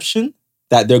perception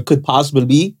that there could possibly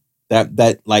be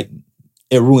that like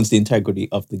it ruins the integrity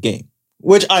of the game,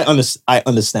 which I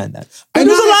understand that. But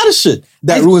there's a lot of shit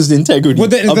that ruins the integrity of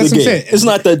the game. It's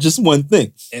not that just one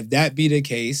thing. If that be the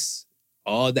case,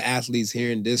 all the athletes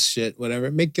hearing this shit,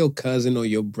 whatever, make your cousin or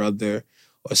your brother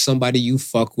or somebody you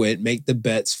fuck with make the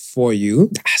bets for you.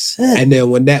 That's it. And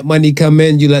then when that money come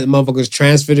in, you let the motherfuckers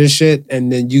transfer this shit,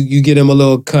 and then you get them a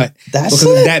little cut. That's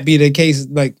because if that be the case,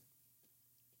 like,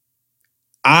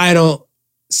 I don't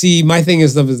see, my thing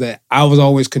and stuff is that I was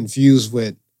always confused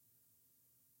with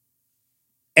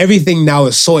everything now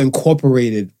is so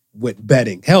incorporated with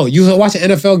betting. Hell, you watch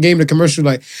an NFL game, the commercial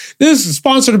like, this is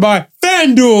sponsored by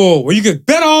FanDuel, where you can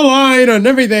bet online and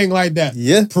everything like that.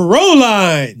 Yeah.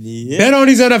 Proline. Yeah. Bet on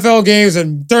these NFL games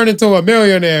and turn into a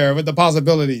millionaire with the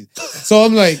possibilities. So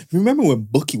I'm like, remember when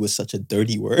bookie was such a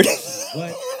dirty word?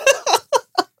 What?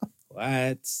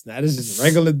 What? Now this is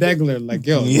regular degler. Like,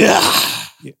 yo, Yeah.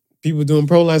 people doing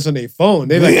pro lines on their phone.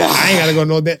 They're like, I ain't gotta go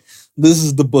know that. This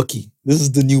is the bookie. This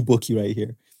is the new bookie right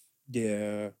here.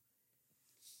 Yeah.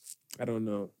 I don't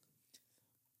know.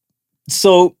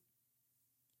 So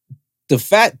the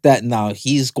fact that now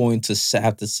he's going to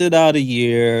have to sit out a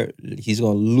year, he's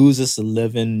going to lose this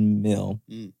 11 mil.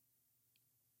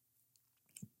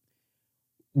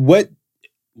 What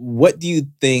do you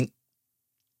think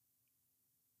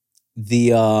what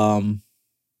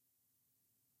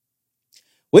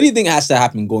do you think has to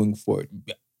happen going forward?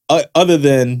 Other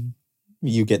than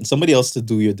you getting somebody else to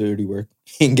do your dirty work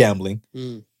in gambling.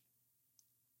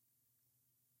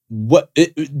 What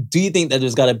do you think that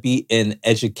there's got to be an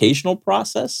educational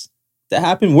process to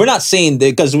happen? We're not saying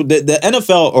that because the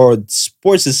NFL or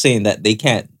sports is saying that they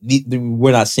can't.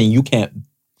 We're not saying you can't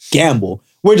gamble.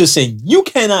 We're just saying you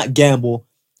cannot gamble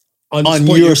on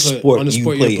your sport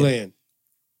you're playing.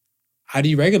 How do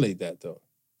you regulate that though?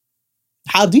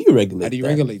 How do you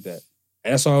regulate that?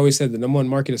 And that's why I always said the number one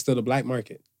market is still the black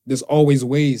market. There's always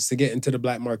ways to get into the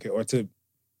black market or to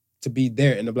be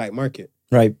there in the black market.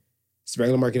 Right. It's the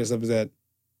regular market and stuff is that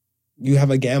you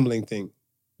have a gambling thing.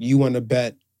 You want to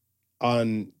bet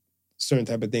on certain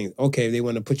type of things. Okay, they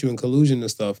want to put you in collusion and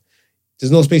stuff.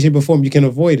 There's no space, shape, or form you can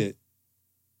avoid it.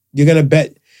 You're gonna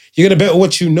bet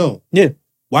what you know. Yeah.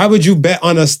 Why would you bet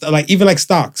on even like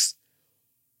stocks?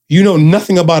 You know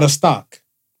nothing about a stock,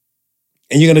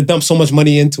 and you're gonna dump so much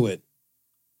money into it.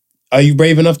 Are you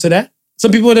brave enough to that?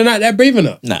 Some people are not that brave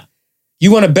enough. Nah.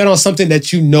 You want to bet on something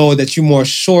that you know that you're more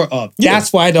sure of. Yeah.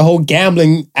 That's why the whole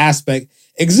gambling aspect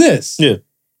exists. Yeah.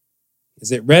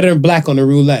 Is it red or black on the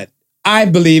roulette? I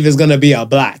believe it's gonna be a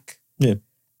black. Yeah.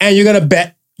 And you're gonna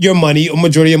bet your money, or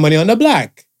majority of your money on the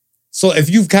black. So if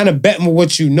you've kind of bet on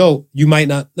what you know, you might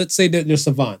not. Let's say that they're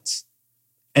savants,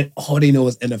 and all they know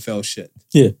is NFL shit.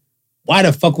 Yeah. Why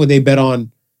the fuck would they bet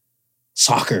on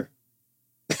soccer?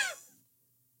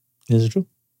 Is it true?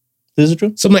 Is it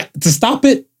true? So I'm like, to stop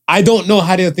it, I don't know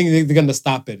how they're thinking they're gonna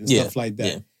stop it and stuff like that.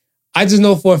 Yeah. I just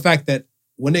know for a fact that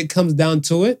when it comes down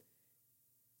to it,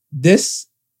 this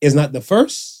is not the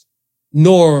first,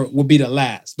 nor will be the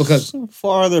last. Because so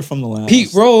farther from the last.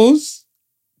 Pete Rose's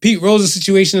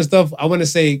situation and stuff, I want to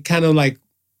say kind of like,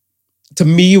 to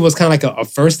me, was kind of like a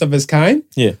first of its kind.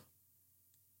 Yeah.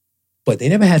 But they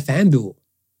never had FanDuel.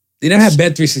 They never had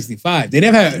Bet365. They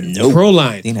never had Nope.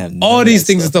 ProLine. They didn't have none all of these that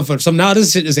things and stuff. So now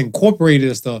this shit is incorporated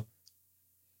and stuff.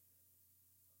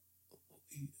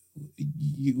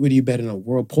 What do you bet in a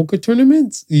world poker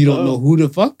tournament? You don't know who the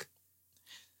fuck?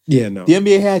 Yeah, no. The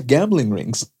NBA had gambling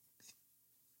rings.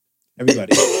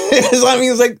 Everybody.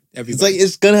 It's like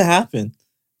it's gonna happen.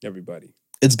 Everybody.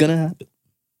 It's gonna happen.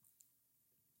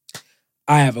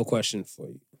 I have a question for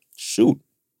you. Shoot.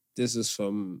 This is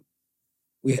from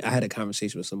I had a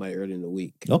conversation with somebody earlier in the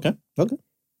week. Okay.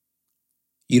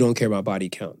 You don't care about body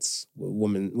counts.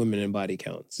 Women and body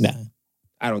counts. Nah.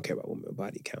 I don't care about women and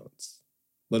body counts.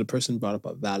 But the person brought up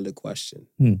a valid question,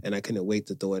 and I couldn't wait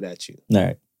to throw it at you. All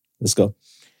right. Let's go.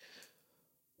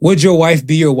 Would your wife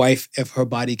be your wife if her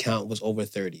body count was over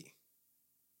 30?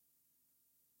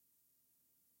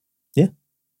 Yeah.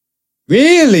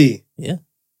 Really? Yeah.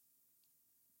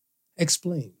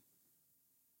 Explain.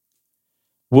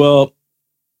 Well,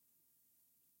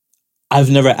 I've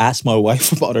never asked my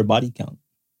wife about her body count.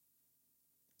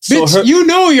 Bitch, you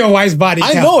know your wife's body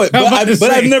count. I know it,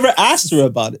 but I've never asked her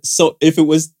about it. So if it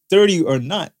was 30 or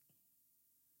not,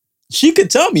 she could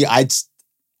tell me. At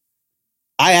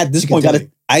this point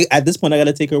I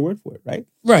gotta take her word for it, right?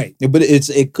 Right. But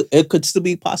it could still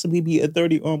possibly be a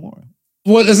 30 or more.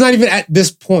 Well, it's not even at this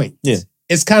point. Yeah.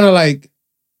 It's kind of like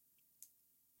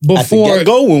before at the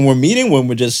get-go, when we're meeting, when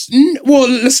we're just well,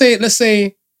 let's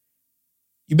say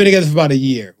you've been together for about a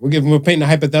year. We're painting a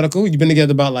hypothetical. You've been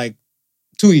together about like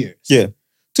 2 years. Yeah.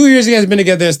 2 years you guys have been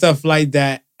together and stuff like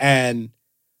that. And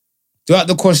throughout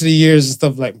the course of the years and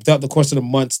stuff throughout the course of the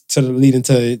months to lead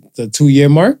into the 2-year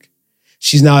mark,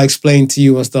 she's now explained to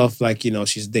you and stuff like,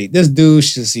 she's date this dude,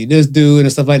 she'll see this dude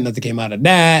and stuff like nothing came out of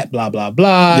that, blah, blah,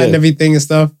 blah, and everything and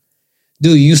stuff.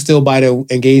 Dude, you still buy the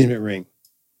engagement ring.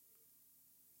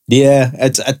 Yeah.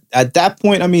 At that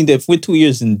point, I mean, if we're 2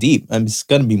 years in deep, it's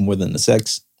gonna be more than the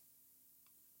sex.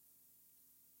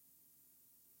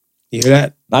 You hear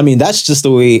that? I mean, that's just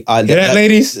the way I hear that,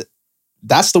 ladies?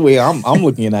 That's the way I'm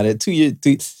looking at it. 2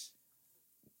 years.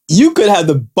 You could have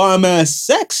the bomb ass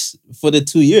sex for the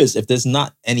 2 years if there's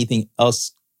not anything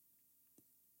else.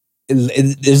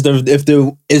 If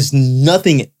there is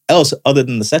nothing else other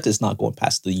than the sex, it's not going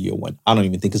past the year one. I don't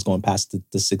even think it's going past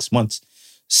the 6 months.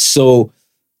 So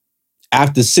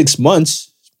after 6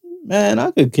 months, man,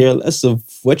 I could care less of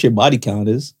what your body count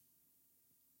is.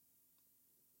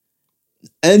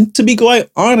 And to be quite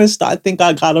honest, I think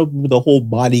I got over the whole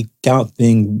body count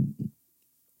thing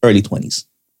early 20s.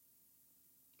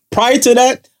 Prior to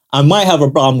that, I might have a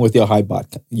problem with your high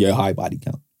body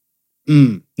count.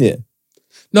 Yeah.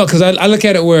 No, because I look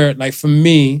at it where, like, for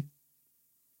me,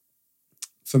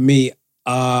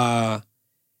 if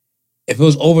it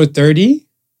was over 30,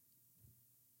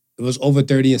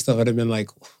 and stuff, I'd have been like,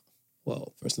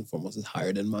 well, first and foremost, it's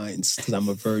higher than mine because I'm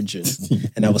a virgin.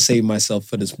 And I will save myself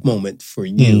for this moment for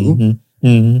you. Mm-hmm.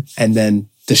 Mm-hmm. And then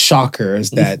the shocker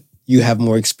is that you have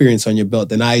more experience on your belt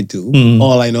than I do. Mm-hmm.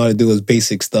 All I know how to do is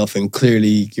basic stuff. And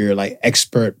clearly you're like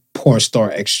expert porn star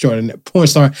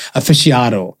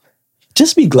aficionado.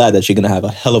 Just be glad that you're going to have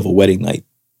a hell of a wedding night.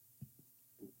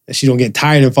 And she don't get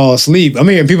tired and fall asleep. I'm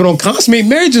hearing people don't consummate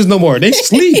marriages no more. They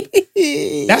sleep.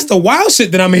 That's the wild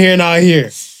shit that I'm hearing out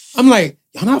here. I'm like,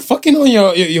 y'all not fucking on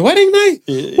your wedding night?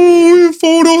 Oh, we have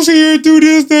photos here, do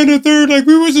this, then the third. Like,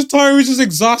 we were just tired, we were just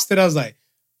exhausted. I was like,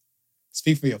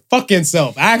 speak for your fucking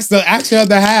self. Ask your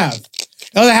other half.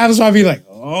 The other half is probably like,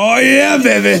 oh yeah,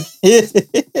 baby.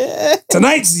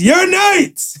 Tonight's your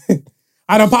night.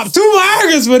 I done popped 2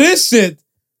 Viagra's for this shit.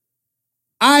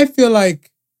 I feel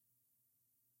like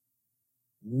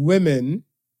women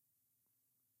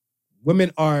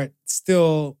are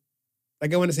still,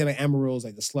 like I want to say like Amarillos,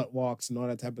 like the slut walks and all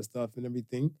that type of stuff and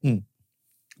everything.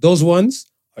 Those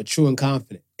ones are true and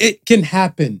confident. It can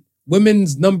happen.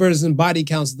 Women's numbers and body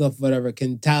count stuff, whatever,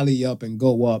 can tally up and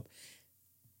go up.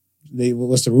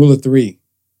 What's the rule of 3?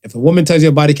 If a woman tells you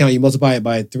a body count, you multiply it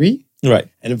by 3. Right.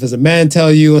 And if it's a man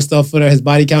tell you and stuff, whatever, his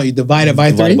body count, you divide it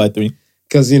by 3.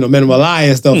 Because, men will lie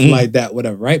and stuff like that,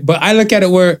 whatever, right? But I look at it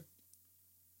where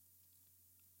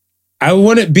I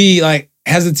wouldn't be like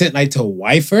hesitant like to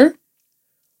wife her,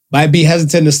 but I'd be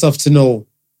hesitant and stuff to know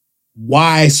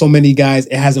why so many guys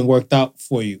it hasn't worked out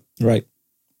for you. Right.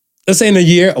 Let's say in a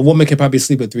year, a woman can probably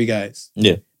sleep with 3 guys.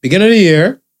 Yeah. Beginning of the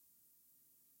year,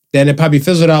 then it probably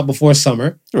fizzled out before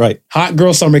summer. Right. Hot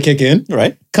girl summer kick in.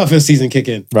 Right. Cuffing season kick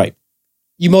in. Right.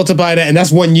 You multiply that, and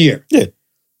that's 1 year. Yeah.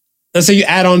 Let's say you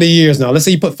add on the years now. Let's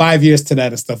say you put 5 years to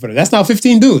that and stuff. That's now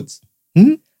 15 dudes.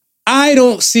 Mm-hmm. I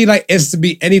don't see like it's to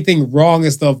be anything wrong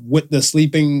and stuff with the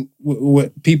sleeping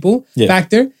with people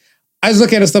factor. I just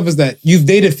look at it stuff as that you've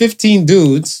dated 15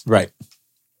 dudes. Right.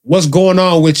 What's going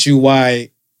on with you?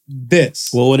 Why this?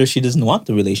 Well, what if she doesn't want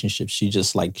the relationship? She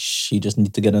just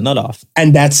needs to get a nut off.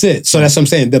 And that's it. So that's what I'm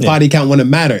saying. The body count wouldn't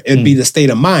matter. It'd be the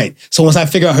state of mind. So once I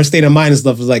figure out her state of mind and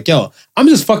stuff, it's like, yo, I'm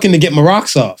just fucking to get my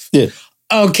rocks off. Yeah.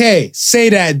 Okay, say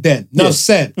that then. Enough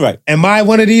said. Right. Am I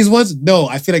one of these ones? No,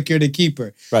 I feel like you're the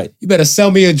keeper. Right. You better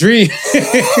sell me a dream.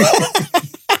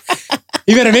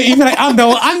 You better be like, I'm the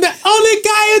only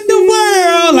guy in the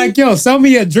world. Like, yo, sell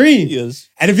me a dream. Yes.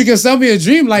 And if you can sell me a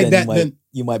dream like then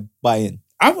you might buy in.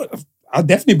 I'll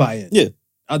definitely buy in. Yeah.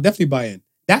 I'll definitely buy in.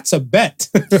 That's a bet.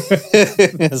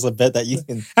 That's a bet that you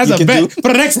can. That's a bet for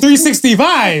the next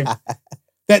 365.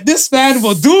 That this man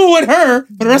will do with her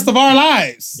for the rest of our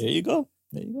lives. There you go.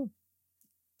 And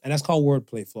that's called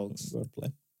wordplay, folks.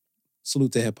 Wordplay.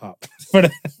 Salute to hip hop.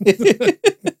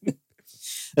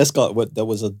 That's called what? That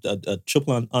was a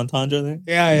triple entendre there?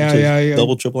 Yeah.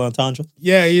 Double triple entendre?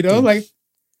 Yeah, like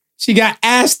she got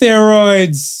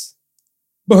asteroids,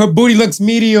 but her booty looks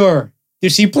meteor.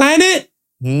 Did she plan it?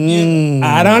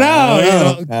 I don't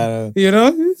know.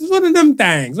 It's one of them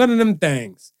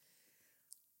things.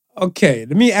 Okay,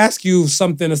 let me ask you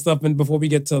something and stuff before we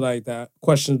get to like that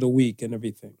question of the week and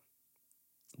everything.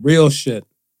 Real shit.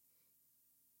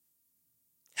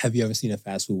 Have you ever seen a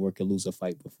fast food worker lose a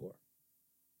fight before?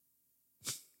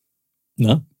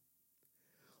 No.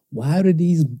 Why do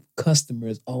these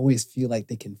customers always feel like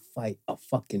they can fight a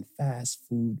fucking fast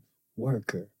food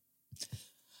worker?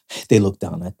 They look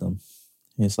down at them.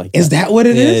 It's like, is that what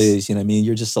it is? Yeah, it is. You know what I mean?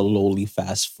 You're just a lowly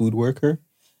fast food worker.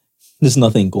 There's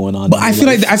nothing going on. But I feel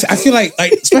like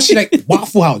especially like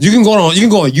Waffle House. You can go on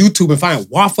YouTube and find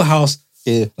Waffle House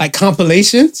like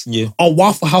compilations of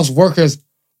Waffle House workers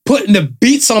putting the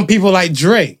beats on people like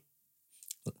Dre.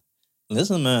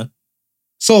 Listen, man.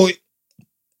 So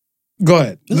go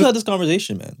ahead. Let's have this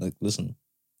conversation, man. Like, listen.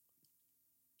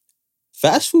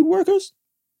 Fast food workers?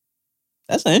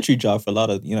 That's an entry job for a lot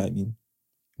of, you know what I mean?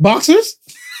 Boxers?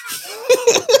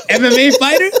 MMA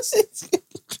fighters?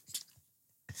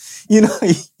 You know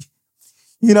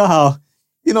how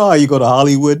you go to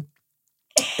Hollywood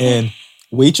and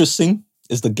waitressing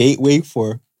is the gateway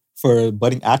for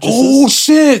budding actresses? Oh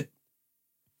shit.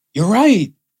 You're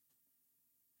right.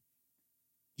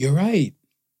 You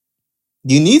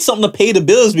need something to pay the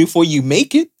bills before you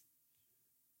make it.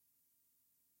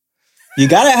 You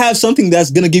gotta have something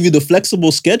that's gonna give you the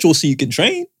flexible schedule so you can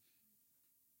train.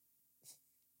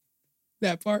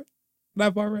 That part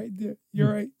right there.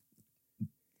 You're right.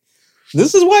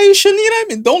 This is why you shouldn't. You know what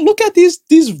I mean? Don't look at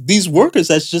these workers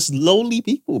as just lowly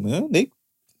people, man. They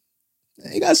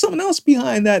got something else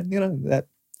behind that. You know that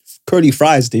curly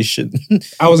fries. They should.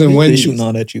 I was in Wendy's. They shooting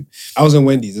on at you. I was in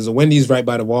Wendy's. There's a Wendy's right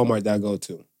by the Walmart that I go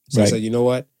to. So I said, you know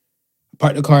what?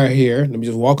 Park the car here. Let me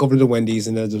just walk over to the Wendy's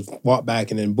and then just walk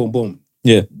back and then boom, boom.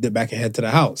 Yeah. Dip back and head to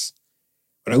the house.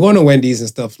 When I go into Wendy's and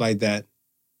stuff like that,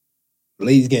 the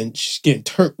lady's getting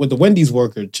turned with the Wendy's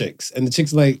worker chicks. And the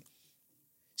chick's like,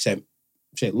 she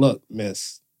said, look,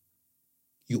 miss,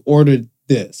 you ordered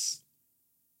this.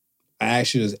 I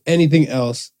asked you, is anything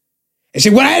else? And she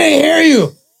said, well, I didn't hear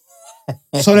you.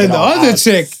 So then the other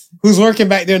chick who's working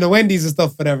back there in the Wendy's and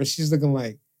stuff, whatever, she's looking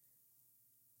like,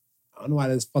 I don't know why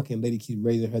this fucking lady keeps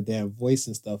raising her damn voice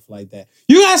and stuff like that.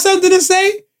 You got something to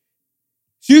say?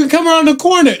 You can come around the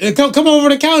corner and come over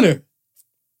the counter.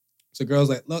 So the girl's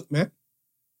like, look, man,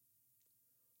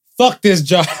 fuck this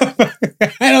job.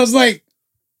 And I was like,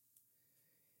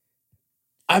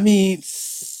 I mean,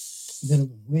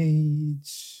 minimum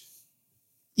wage.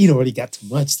 You don't really got too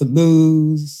much to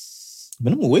lose.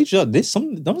 Minimum wage, there's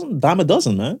some dime a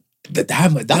dozen, man. The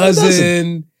dime a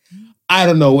dozen. I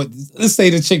don't know what. Let's say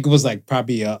the chick was like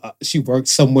probably she worked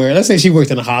somewhere. Let's say she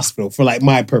worked in a hospital for like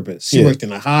my purpose. She worked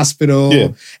in a hospital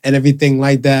and everything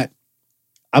like that.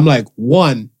 I'm like,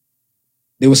 one,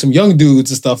 there was some young dudes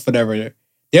and stuff, whatever.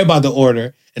 They're about to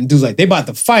order, and dudes like they about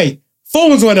to fight.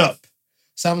 Phones went up,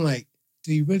 so I'm like,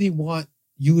 do you really want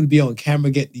you to be on camera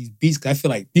get these beats? Cause I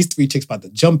feel like these three chicks about to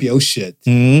jump your shit.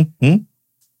 Mm-hmm.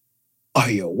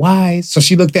 Are you wise? So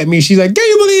she looked at me. She's like, "Do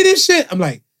you believe this shit?" I'm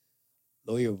like,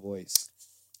 lower your voice.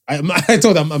 I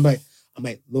told them, I'm like,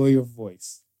 lower your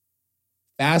voice.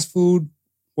 Fast food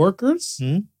workers,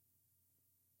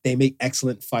 they make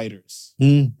excellent fighters.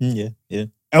 Yeah.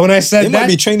 And when I said they might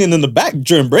be training in the back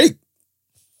during break.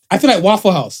 I feel like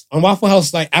Waffle House. On Waffle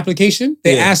House like application,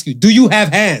 they ask you, do you have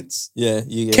hands? Yeah.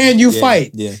 Can you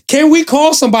fight? Yeah. Can we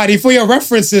call somebody for your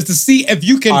references to see if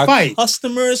you can fight?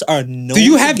 Customers are known. Do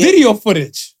you have video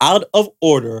footage? Out of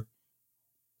order.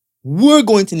 We're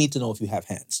going to need to know if you have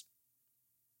hands.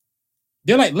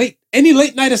 They're like any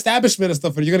late night establishment and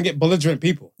stuff, you're gonna get belligerent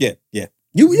people. Yeah.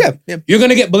 You're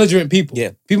gonna get belligerent people.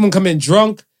 Yeah. People can come in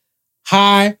drunk,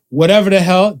 high, whatever the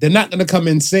hell. They're not gonna come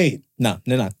insane. No,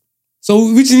 they're not.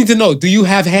 So we just need to know, do you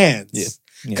have hands? Yeah.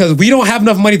 Because we don't have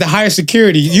enough money to hire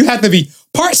security. You have to be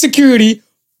part security,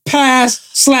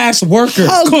 pass/worker.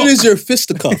 How good is your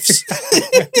fisticuffs?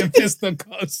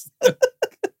 Fisticuffs.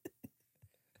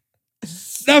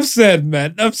 Enough said,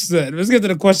 man. Enough said. Let's get to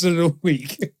the question of the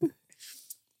week.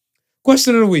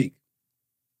 Question of the week.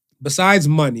 Besides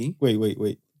money.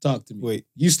 Wait. Talk to me. Wait.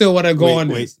 You still want to go on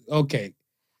this? Okay.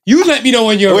 You let me know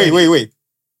when you're ready. Wait.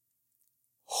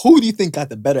 Who do you think got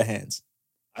the better hands?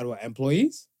 Out of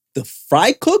employees? The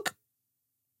fry cook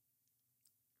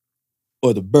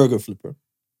or the burger flipper?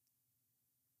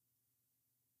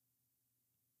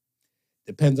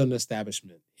 Depends on the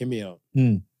establishment. Hear me out.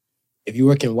 If you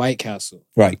work in White Castle,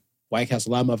 right? White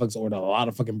Castle, a lot of motherfuckers order a lot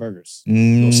of fucking burgers.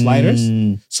 No sliders.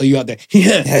 So you out there.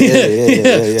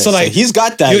 Yeah. So like he's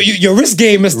got that. Your wrist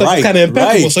game and stuff is kind of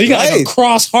impeccable. So you got like a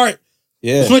cross heart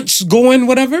punch going,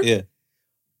 whatever. Yeah.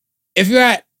 If you're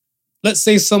at, let's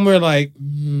say somewhere like,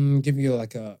 give you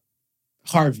like a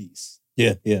Harvey's.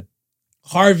 Yeah.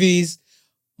 Harvey's,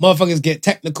 motherfuckers get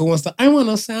technical and stuff. I want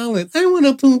a salad. I want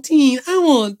a poutine. I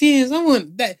want this. I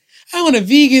want that. I want a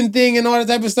vegan thing and all that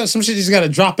type of stuff. Some shit you just got to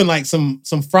drop in like some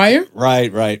fryer.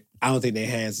 Right. I don't think their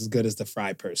hands as good as the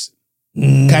fry person.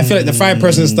 I feel like the fry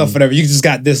person and stuff, whatever, you just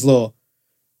got this little...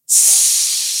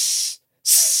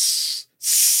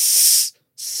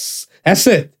 That's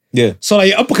it. Yeah. So like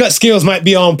your uppercut skills might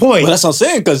be on point. Well, that's what I'm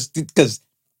saying, because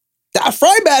that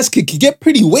fry basket can get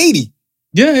pretty weighty.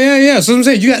 Yeah. So I'm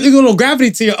saying you got a little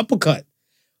gravity to your uppercut.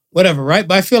 Whatever, right?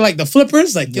 But I feel like the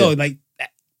flippers, like, like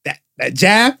that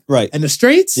jab and the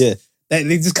straights, that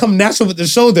they just come natural with the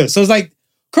shoulder. So it's like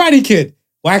Karate Kid.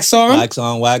 Wax on. Wax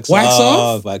on, wax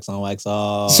off. Wax on, wax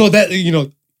off. So that,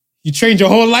 you trained your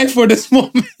whole life for this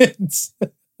moment.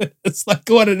 It's like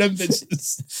one of them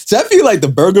bitches. So I feel like the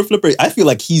burger flipper, I feel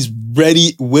like he's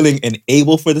ready, willing, and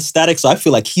able for the static. So I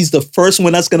feel like he's the first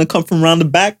one that's going to come from around the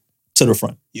back to the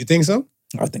front. You think so?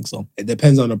 I think so. It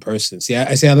depends on the person. See, I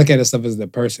look at this stuff as the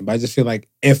person, but I just feel like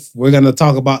if we're going to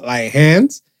talk about like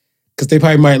hands, because they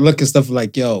probably might look at stuff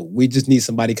like, yo, we just need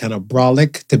somebody kind of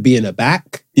brolic to be in the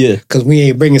back. Yeah. Because we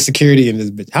ain't bringing security in this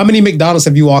bitch. How many McDonald's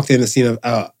have you walked in and seen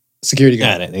a security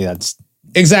guard? Yeah, that's...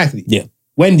 Exactly. Yeah.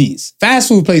 Wendy's, fast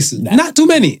food places. Nah. Not too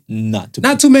many. Not too.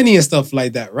 Not too many and stuff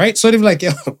like that, right? So they're like,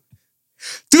 yo,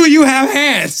 do you have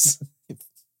hands?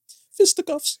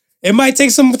 Fisticuffs. It might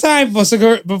take some time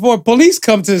before police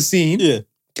come to the scene. Yeah.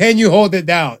 Can you hold it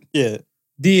down? Yeah.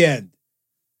 The end.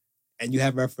 And you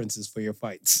have references for your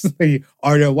fights.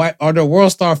 Are there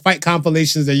World Star fight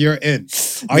compilations that you're in?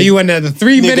 Are you in the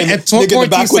 3 minute and 14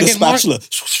 second mark?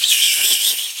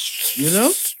 You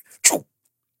know?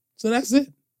 So that's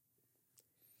it.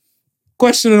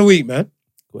 Question of the week, man.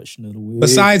 Question of the week.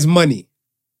 Besides money,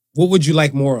 what would you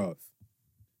like more of?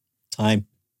 Time.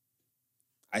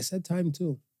 I said time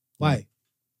too. Why?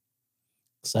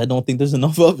 Because I don't think there's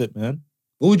enough of it, man.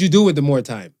 What would you do with the more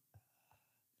time?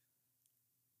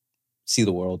 See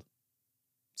the world.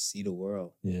 See the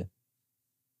world. Yeah.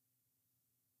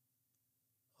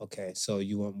 Okay, so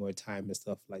you want more time and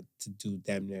stuff like to do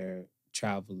damn near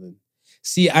traveling.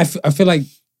 See, I feel like,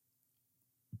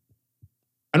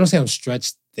 I don't say I'm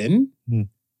stretched thin,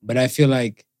 but I feel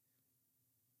like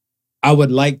I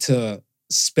would like to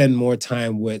spend more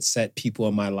time with set people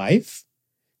in my life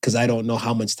because I don't know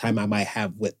how much time I might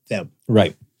have with them.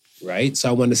 Right. Right? So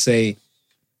I want to say,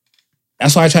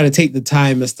 that's why I try to take the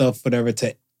time and stuff, whatever,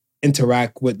 to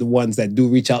interact with the ones that do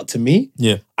reach out to me.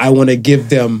 Yeah. I want to give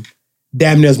them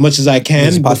damn near as much as I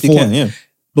can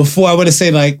before I want to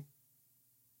say like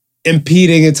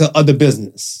impeding into other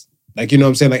business. Like, you know what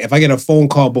I'm saying? Like if I get a phone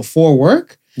call before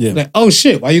work, like, oh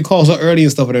shit, why you call so early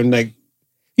and stuff? And I'm like,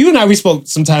 you and I, we spoke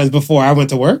sometimes before I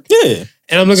went to work. Yeah.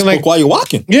 And I'm looking like, while you're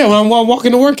walking. Yeah, when I'm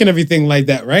walking to work and everything like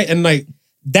that, right? And like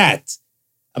that.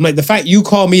 I'm like, the fact you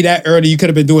call me that early, you could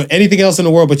have been doing anything else in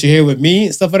the world, but you're here with me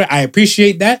and stuff like that. I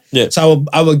appreciate that. Yeah. So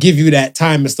I will give you that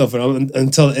time and stuff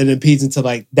until it impedes into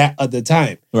like that other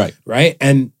time. Right. Right.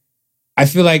 And I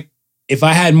feel like if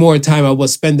I had more time, I would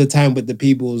spend the time with the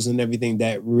peoples and everything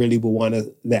that really would want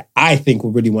to, that I think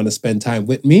would really want to spend time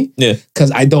with me. Yeah.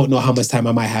 Because I don't know how much time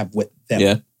I might have with them.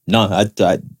 Yeah. No,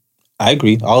 I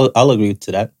agree. I'll agree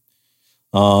to that.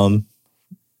 I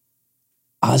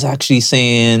was actually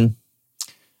saying,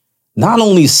 not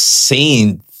only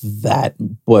saying that,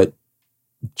 but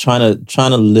trying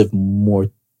to live more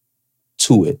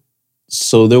to it.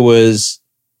 So there was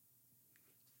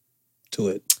to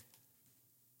it,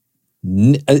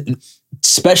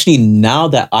 especially now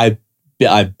that I've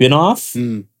been off.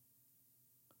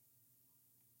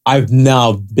 I've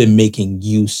now been making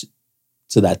use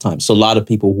to that time. So a lot of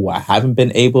people who I haven't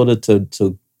been able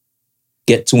to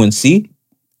get to and see,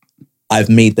 I've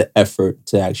made the effort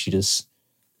to actually just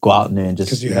go out there and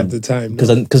just because you have the time.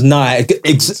 Because now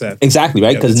exactly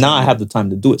right. Because now I have the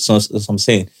time to do it. So that's what I'm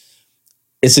saying.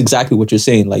 It's exactly what you're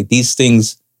saying. Like these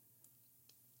things.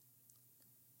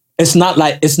 It's not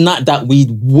that we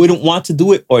wouldn't want to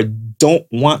do it or don't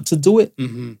want to do it.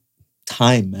 Mm-hmm.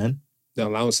 Time, man. The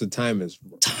allowance of time is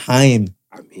time.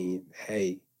 I mean,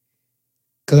 hey,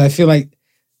 because I feel like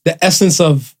the essence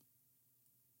of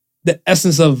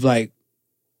like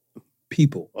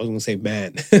people. I was gonna say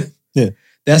man. Yeah.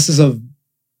 The essence of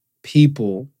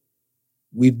people,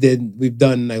 we've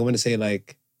done, I want to say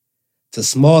like to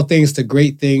small things to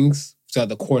great things throughout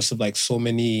the course of like so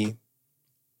many,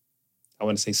 I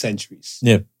want to say centuries.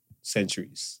 Yeah.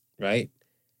 Centuries, right?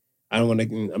 I'm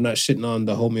not shitting on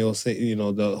the Homo,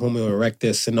 the Homo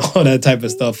erectus and all that type of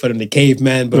stuff for them, the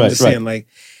caveman, but I'm just saying like,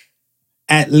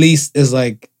 at least is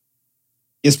like,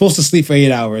 you're supposed to sleep for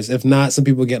 8 hours. If not, some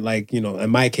people get like, in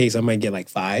my case, I might get like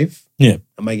 5. Yeah.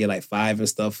 I might get like 5 and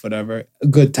stuff, whatever.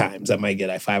 Good times, I might get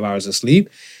like 5 hours of sleep.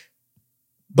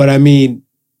 But I mean,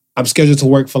 I'm scheduled to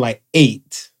work for like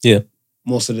 8. Yeah.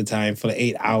 Most of the time for like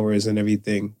 8 hours and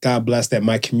everything. God bless that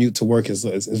my commute to work is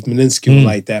minuscule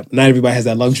like that. Not everybody has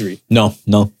that luxury. No.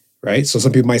 Right? So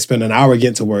some people might spend an hour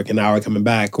getting to work, an hour coming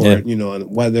back, or,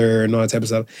 and weather and all that type of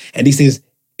stuff. And these things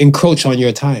encroach on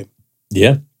your time.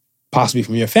 Yeah. Possibly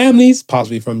from your families,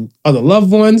 possibly from other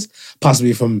loved ones,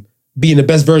 possibly from being the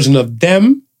best version of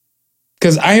them.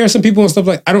 Because I hear some people and stuff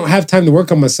like, I don't have time to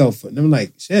work on myself. And I'm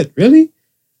like, shit, really?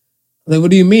 I'm like, what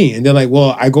do you mean? And they're like,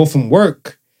 well, I go from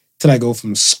work till I go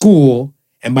from school.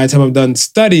 And by the time I'm done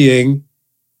studying,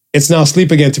 it's now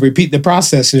sleep again to repeat the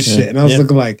process and shit. And I was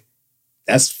looking like,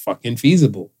 that's fucking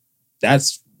feasible.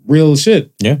 That's real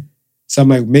shit. Yeah. So I'm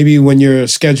like, maybe when your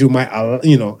schedule might,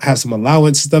 have some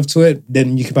allowance stuff to it,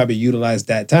 then you can probably utilize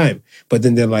that time. But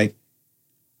then they're like,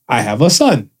 I have a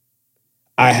son.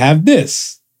 I have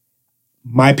this.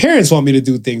 My parents want me to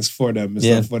do things for them and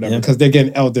stuff for them because they're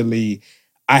getting elderly.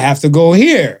 I have to go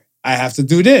here. I have to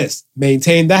do this.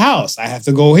 Maintain the house. I have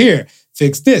to go here.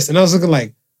 Fix this. And I was looking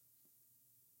like,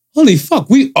 holy fuck,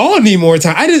 we all need more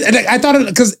time. I thought it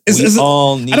because I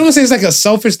don't want to say it's like a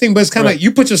selfish thing, but it's kind of like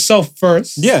you put yourself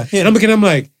first. Yeah. And I'm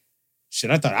like, shit,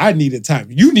 I thought I needed time.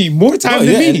 You need more time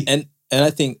than me. And I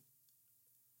think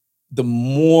the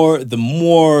more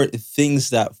things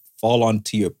that fall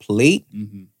onto your plate,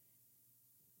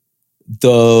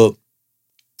 the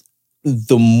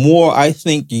more I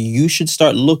think you should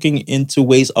start looking into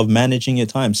ways of managing your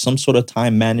time, some sort of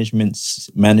time management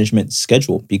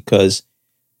schedule, because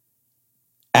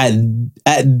at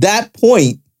that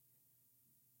point,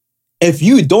 if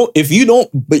you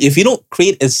don't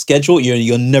create a schedule,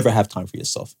 you'll never have time for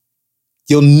yourself.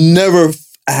 You'll never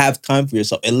have time for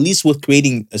yourself. At least with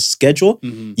creating a schedule,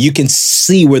 you can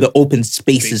see where the open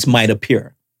spaces might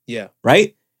appear. Yeah.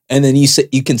 Right? And then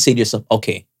you can say to yourself,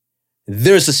 okay,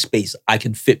 there's a space I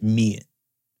can fit me in.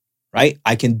 Right?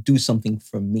 I can do something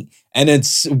for me. And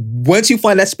it's once you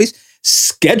find that space,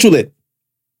 schedule it.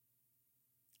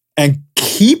 And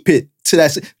keep it to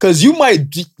that. Because you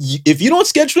might, if you don't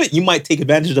schedule it, you might take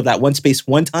advantage of that one space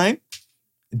one time,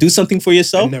 do something for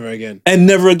yourself. And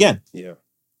never again. Yeah.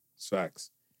 It's facts.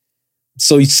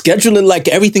 So you schedule it like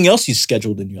everything else you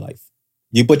scheduled in your life.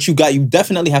 You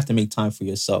definitely have to make time for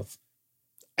yourself.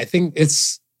 I think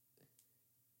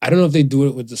I don't know if they do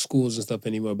it with the schools and stuff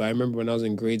anymore, but I remember when I was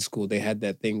in grade school, they had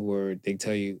that thing where they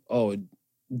tell you,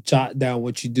 jot down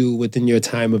what you do within your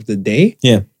time of the day.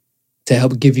 Yeah. To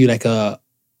help give you like a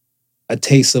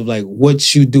taste of like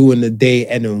what you do in the day,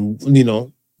 and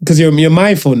then, because you're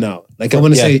mindful now. Like I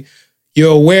want to say,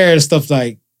 you're aware of stuff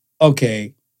like,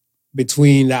 okay,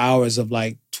 between the hours of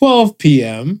like 12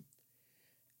 p.m.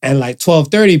 and like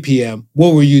 12:30 p.m.,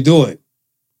 what were you doing?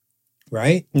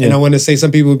 Right? Yeah. And I want to say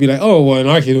some people would be like, oh, well, in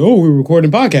our case, we're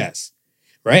recording podcasts.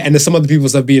 Right? And then some other people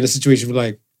would be in a situation where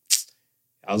like,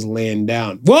 I was laying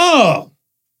down. Whoa!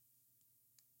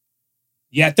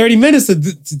 You got 30 minutes to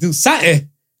do something.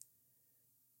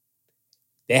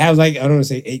 They have like, I don't want to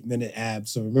say 8-minute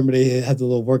abs. So remember they had the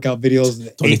little workout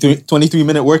videos.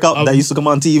 23-minute workout that used to come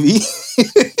on TV.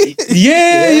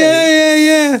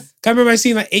 Yeah. I remember I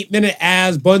seen like 8-minute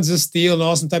abs, buns of steel, and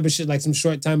all some type of shit, like some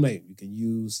short time like you can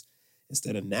use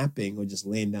instead of napping or just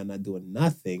laying down not doing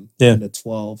nothing. Yeah. From the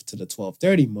 12 to the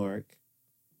 12:30 mark,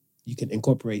 you can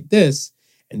incorporate this,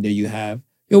 and there you have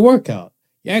your workout,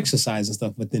 your exercise and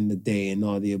stuff within the day and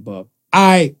all the above.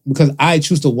 Because I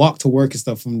choose to walk to work and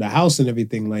stuff from the house and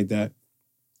everything like that,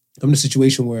 I'm in a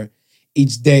situation where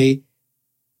each day,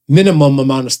 minimum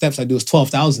amount of steps I do is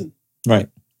 12,000. Right.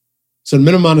 So the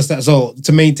minimum amount of steps, so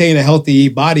to maintain a healthy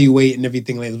body weight and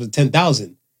everything like that was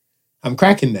 10,000. I'm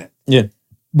cracking that. Yeah.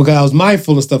 Because I was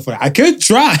mindful and stuff. I could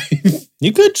drive.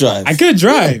 You could drive. I could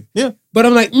drive. Yeah. But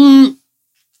I'm like,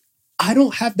 I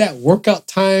don't have that workout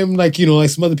time like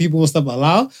some other people and stuff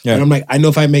allow. Yeah. And I'm like, I know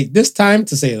if I make this time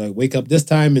to say like wake up this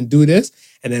time and do this,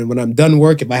 and then when I'm done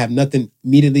work, if I have nothing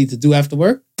immediately to do after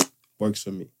work, works for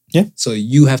me. Yeah. So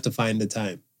you have to find the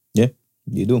time. Yeah,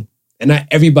 you do. And not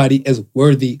everybody is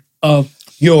worthy of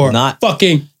your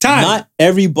fucking time. Not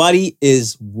everybody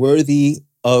is worthy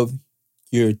of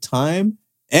your time.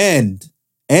 And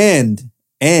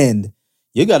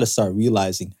you got to start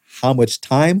realizing how much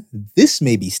time this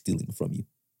may be stealing from you.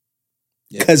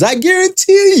 Because I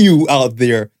guarantee you out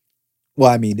there, well,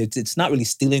 I mean, it's not really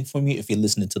stealing from you if you're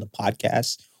listening to the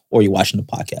podcast or you're watching the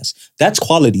podcast. That's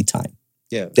quality time.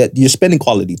 Yeah. That you're spending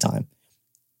quality time.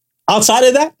 Outside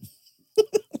of that,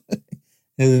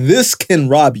 this can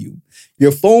rob you.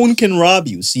 Your phone can rob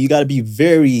you. So you got to be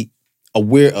very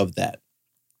aware of that.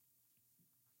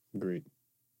 Agreed.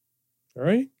 All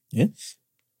right. Yeah.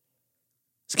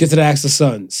 Let's get to the Ask the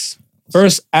Sons.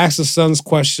 First Ask the Sons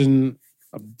question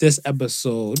of this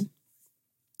episode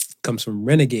comes from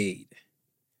Renegade.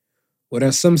 What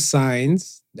are some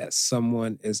signs that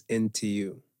someone is into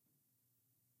you?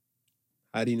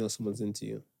 How do you know someone's into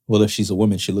you? Well, if she's a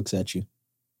woman, she looks at you.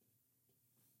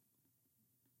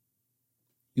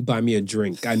 You buy me a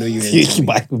drink. I know you're into You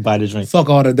me. buy the drink. Fuck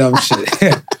all the dumb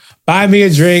shit. Buy me a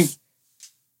drink.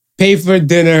 Pay for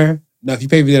dinner. No, if you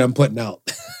pay for dinner, I'm putting out.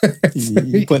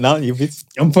 You putting out?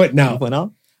 I'm putting out. You putting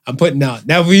out? I'm putting out.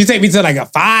 Now, will you take me to like a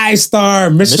 5-star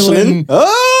Michelin?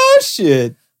 Oh,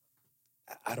 shit.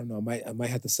 I don't know. I might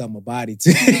have to sell my body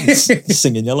too.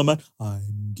 Singing Yellow Man.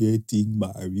 I'm getting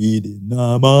married in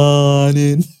the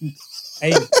morning.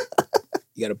 Hey,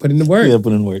 you got to put in the work. Yeah,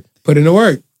 put in the work. Put in the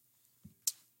work.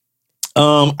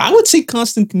 I would say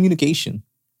constant communication.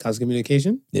 Constant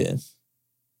communication? Yeah.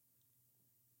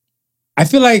 I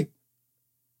feel like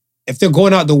if they're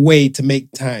going out the way to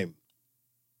make time,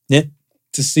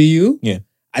 to see you,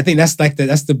 I think that's like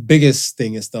that's the biggest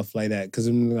thing and stuff like that. Because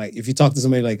like if you talk to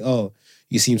somebody like, oh,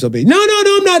 You seem so busy. No,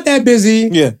 I'm not that busy.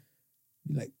 Yeah.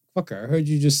 You're like, fucker, I heard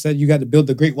you just said you got to build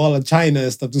the Great Wall of China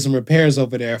and stuff, do some repairs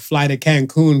over there, fly to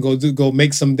Cancun, go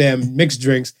make some damn mixed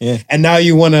drinks. Yeah. And now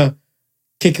you want to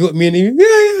kick it with me and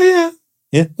you,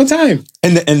 yeah. What time?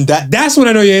 And that's when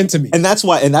I know you're into me. And that's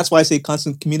why I say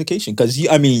constant communication. Because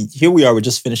here we are, we're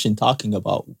just finishing talking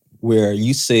about where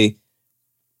you say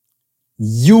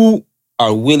you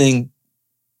are willing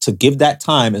to give that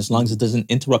time as long as it doesn't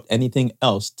interrupt anything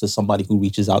else to somebody who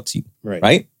reaches out to you.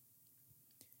 Right?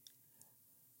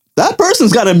 That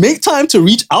person's got to make time to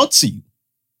reach out to you.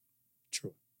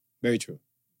 True. Very true.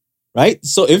 Right?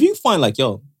 So if you find like,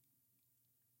 yo,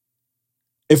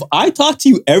 if I talk to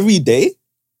you every day,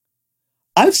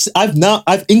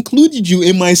 I've included you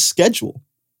in my schedule.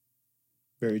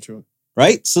 Very true.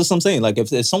 Right? So that's what I'm saying. Like if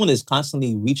someone is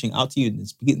constantly reaching out to you and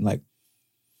speaking, like,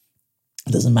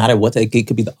 it doesn't matter what it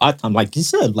could be the odd time. Like you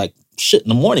said, like shit in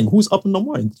the morning. Who's up in the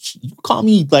morning? You call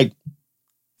me like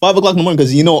 5 o'clock in the morning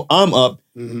because you know I'm up.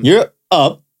 Mm-hmm. You're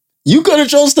up. You could have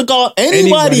chose to call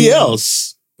anybody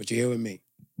else. But you're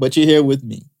here with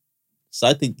me. So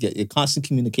I think your constant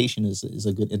communication is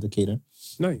a good indicator.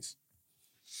 Nice.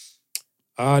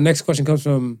 Next question comes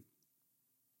from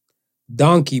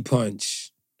Donkey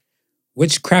Punch.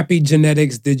 Which crappy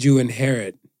genetics did you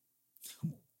inherit?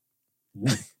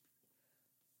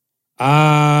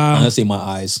 I'm gonna say my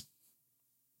eyes.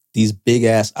 These big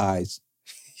ass eyes.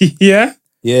 Yeah?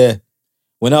 Yeah.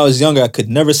 When I was younger, I could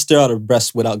never stare at a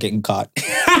breast without getting caught.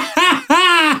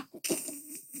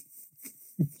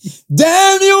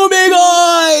 Damn you, big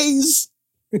eyes!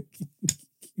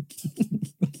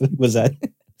 Was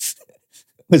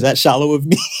that shallow of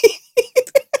me?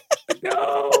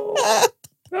 No.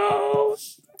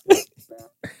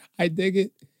 I dig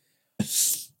it.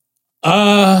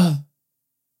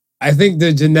 I think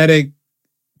the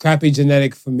crappy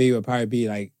genetic for me would probably be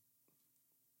like,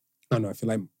 I don't know, I feel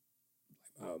like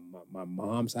my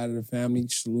mom's side of the family,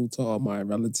 salute to all my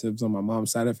relatives on my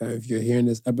mom's side of the family. If you're hearing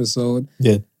this episode,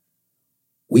 yeah,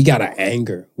 we got an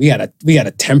anger. We got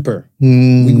a temper.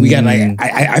 We got like,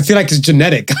 I feel like it's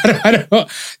genetic. I don't know.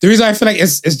 The reason I feel like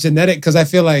it's genetic, because I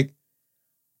feel like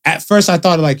at first I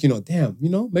thought like, damn,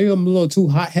 maybe I'm a little too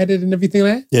hot-headed and everything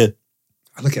like that. Yeah.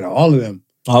 I look at all of them.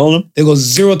 All of them? They go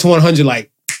 0 to 100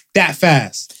 like that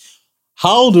fast.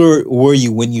 How old were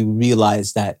you when you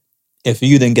realized that if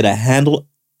you didn't get a handle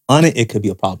on it, it could be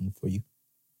a problem for you?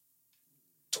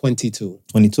 22.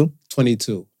 22?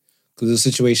 22. Because there's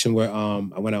a situation where I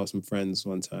went out with some friends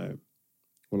one time.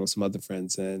 Went with some other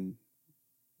friends, and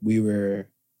we were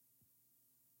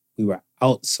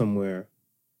out somewhere.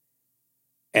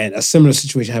 And a similar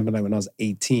situation happened like when I was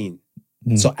 18.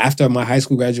 So after my high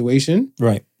school graduation.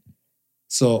 Right.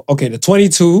 So, okay, at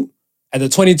the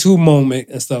 22 moment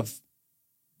and stuff,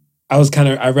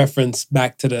 I referenced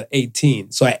back to the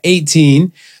 18. So at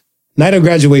 18, night of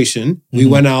graduation, we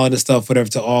went out and stuff, whatever,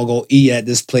 to all go eat at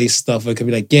this place, stuff. It could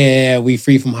be like, yeah, we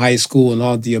free from high school and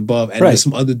all the above. And there's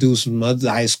some other dudes from other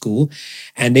high school,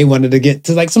 and they wanted to get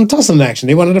to like some tussling action.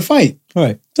 They wanted to fight.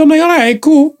 Right. So I'm like, all right,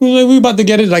 cool. We about to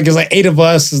get it. Like, it's like 8 of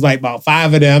us. It's like about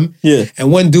 5 of them. Yeah.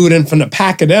 And one dude in from the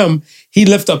pack of them, he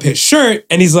lift up his shirt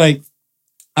and he's like,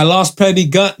 I lost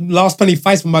plenty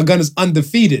fights, but my gun is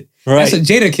undefeated. Right. That's a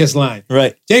Jadakiss line.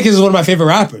 Right. Jadakiss is one of my favorite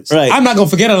rappers. Right. I'm not going to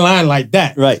forget a line like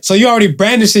that. Right. So you already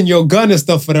brandishing your gun and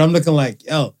stuff for that. I'm looking like,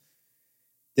 yo,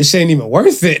 this shit ain't even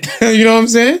worth it. You know what I'm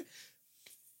saying?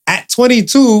 At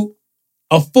 22,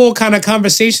 a full kind of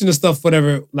conversation and stuff,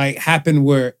 whatever, like happened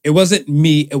where it wasn't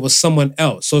me, it was someone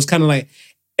else. So it's kind of like,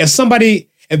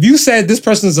 if you said this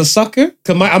person is a sucker,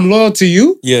 because I'm loyal to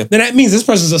you, then that means this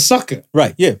person's a sucker.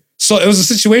 Right, yeah. So it was a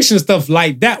situation and stuff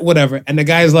like that, whatever. And the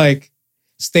guy's like,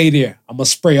 stay there. I'm going to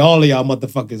spray all of y'all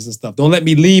motherfuckers and stuff. Don't let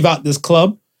me leave out this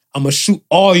club. I'm going to shoot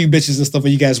all you bitches and stuff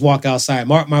when you guys walk outside.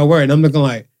 Mark my word. And I'm looking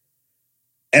like,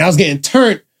 and I was getting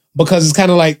turned because it's kind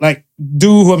of like,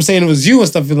 dude who I'm saying it was you and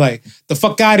stuff, is like, the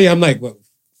fuck out of here. I'm like, well,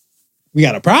 we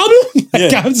got a problem?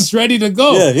 Like, I'm just ready to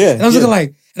go. Yeah. And I was looking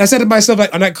like, and I said to myself,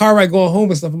 like, on that car ride going home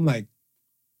and stuff, I'm like,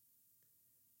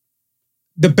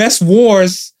 the best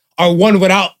wars are won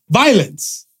without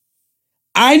violence.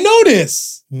 I know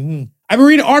this. Mm-hmm. I've been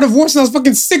reading Art of War since I was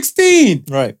fucking 16.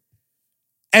 Right.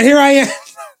 And here I am,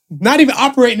 not even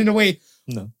operating in a way.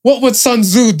 No. What would Sun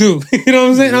Tzu do? You know what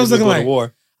I'm saying? And I was looking like,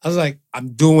 war. I was like,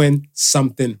 I'm doing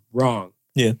something wrong.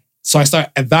 Yeah. So I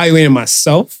started evaluating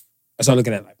myself. I started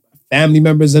looking at like my family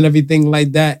members and everything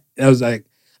like that. And I was like,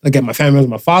 look at my family members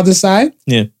on my father's side.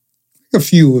 Yeah. A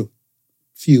few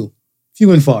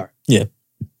and far. Yeah.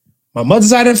 My mother's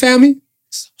side of the family,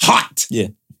 it's hot. Yeah.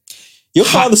 Your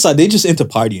father's side, they just into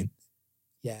partying.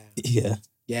 Yeah. Yeah.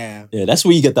 Yeah. Yeah, that's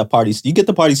where you get that party. You get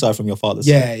the party side from your father's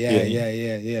side.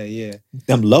 Yeah.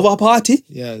 Them love our party.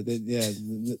 Yeah. They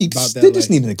About that, just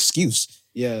need an excuse.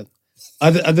 Yeah.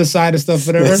 Other side of stuff,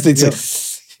 whatever. They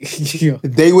say,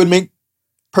 they would make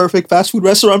perfect fast food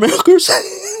restaurant workers.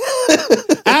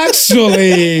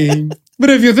 Actually, but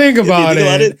if you think about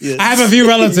it, yeah. I have a few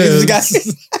relatives.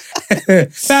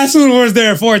 Fast food was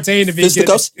there at 14 to be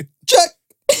Fisticuffs. Check.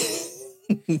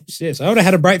 Shit, so I would have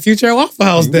had a bright future at Waffle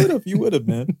House then. You would have,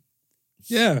 man.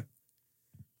 Yeah.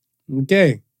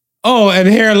 Okay. Oh, and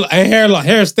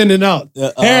hair thinning out.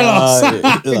 Hair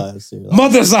loss.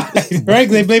 Mother side, right?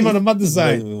 They blame on the mother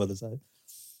side.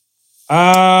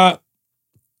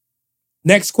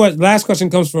 Last question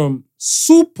comes from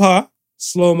Super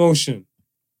Slow Motion.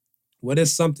 What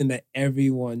is something that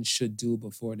everyone should do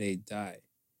before they die?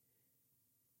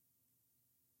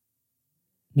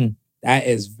 That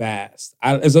is vast.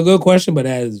 It's a good question, but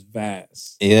that is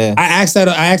vast. Yeah. I asked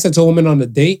that to a woman on a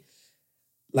date,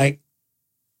 like,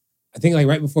 I think like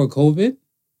right before COVID,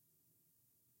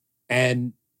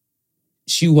 and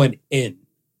she went in.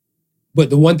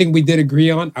 But the one thing we did agree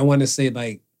on, I want to say,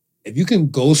 like, if you can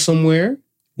go somewhere,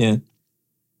 yeah,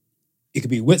 it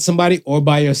could be with somebody or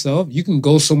by yourself. You can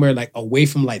go somewhere like away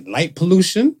from like light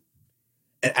pollution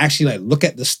and actually like look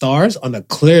at the stars on a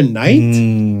clear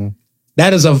night.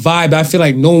 That is a vibe I feel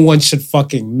like no one should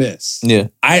fucking miss. Yeah.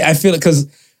 I feel it because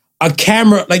a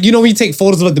camera, like, you know, when you take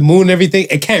photos of like, the moon and everything,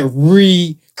 it can't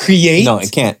recreate. No,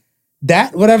 it can't.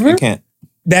 That, whatever. It can't.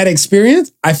 That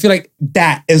experience, I feel like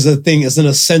that is a thing, is an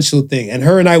essential thing. And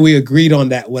her and I, we agreed on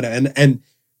that. Whatever. And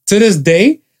to this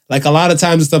day, like a lot of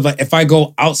times and stuff, like if I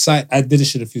go outside, I did this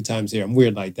shit a few times here. I'm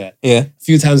weird like that. Yeah. A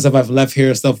few times stuff I've left here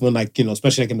and stuff when, like, you know,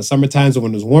 especially like in the summer times or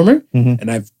when it was warmer,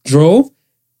 and I've drove,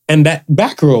 and that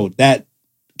back road, that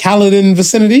Caledon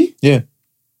vicinity,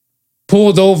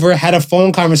 pulled over, had a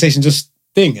phone conversation, just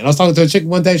thing. And I was talking to a chick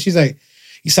one day, she's like,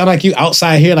 you sound like you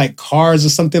outside here, like cars or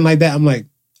something like that. I'm like,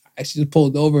 I actually just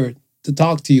pulled over to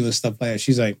talk to you and stuff like that.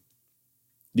 She's like,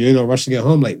 you ain't no rush to get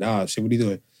home? Like, nah, shit, what are you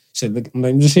doing? She said, look, I'm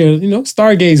like, I'm just here, you know,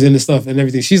 stargazing and stuff and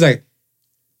everything. She's like,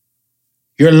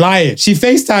 you're lying. She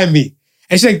FaceTimed me.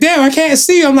 And she's like, damn, I can't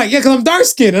see you. I'm like, yeah, because I'm dark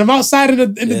skinned and I'm outside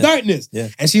in the darkness. Yeah.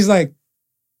 And she's like,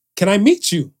 can I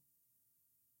meet you?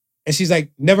 And she's like,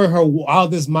 never her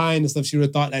wildest mind and stuff, she would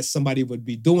have thought that somebody would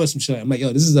be doing some shit. I'm like,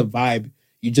 yo, this is a vibe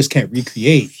you just can't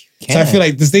recreate. So I feel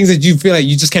like the things that you feel like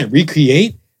you just can't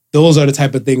recreate, those are the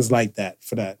type of things like that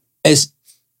for that. It's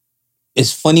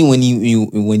funny when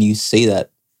you say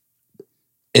that.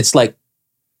 It's like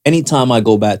anytime I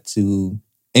go back to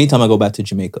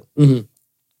Jamaica,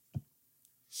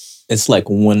 it's like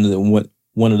one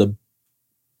of the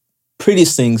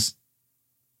prettiest things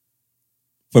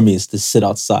for me is to sit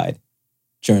outside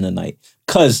during the night,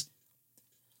 because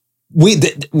we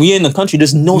in the country.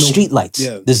 There's no street lights.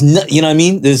 Yeah. There's no, you know what I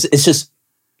mean. It's just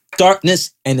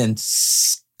darkness and then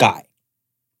sky,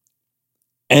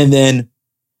 and then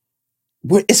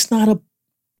it's not a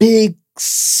big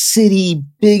city.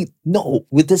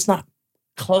 It's not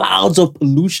clouds of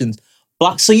pollutions.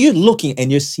 So you're looking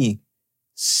and you're seeing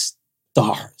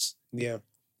stars. Yeah.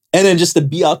 And then just to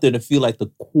be out there to feel like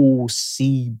the cool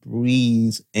sea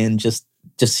breeze and just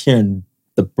hearing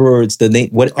the birds,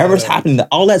 whatever's happening,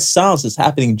 all that sounds is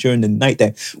happening during the night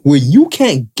that where you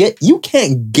can't get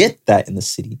that in the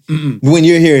city. When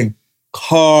you're hearing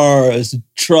cars,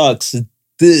 trucks,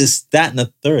 this, that, and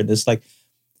the third. It's like,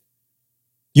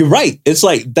 you're right. It's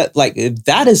like that, like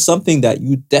that is something that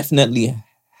you definitely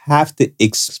have to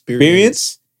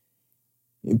experience,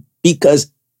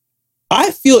 because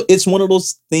I feel it's one of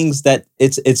those things that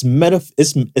it's a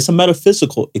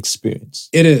metaphysical experience.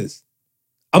 It is.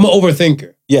 I'm an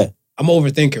overthinker. Yeah. I'm an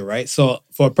overthinker, right? So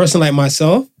for a person like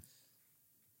myself,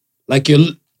 like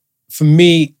for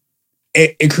me,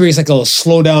 it creates like a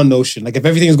slow down notion. Like if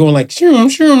everything's going like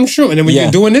shroom, and then when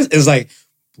you're doing this, it's like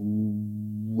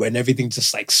and everything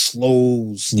just like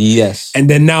slows. Yes. And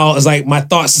then now it's like my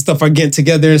thoughts and stuff are getting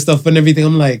together and stuff and everything.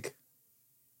 I'm like,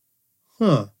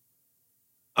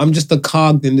 I'm just a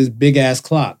cog in this big ass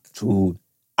clock. Dude,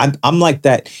 I'm like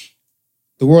that.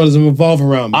 The world doesn't revolve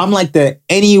around me. I'm like that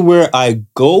anywhere I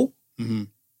go, and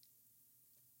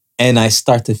I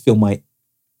start to feel my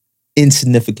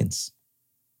insignificance.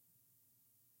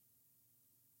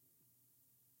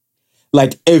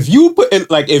 Like if you put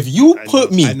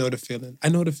me, I know the feeling.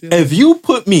 If you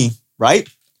put me right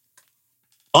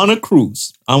on a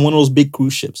cruise, on one of those big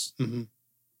cruise ships,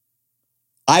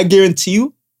 I guarantee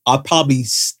you, I'll probably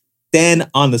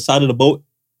stand on the side of the boat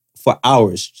for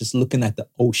hours just looking at the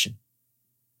ocean.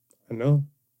 I know.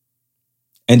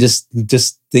 And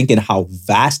just thinking how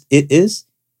vast it is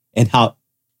and how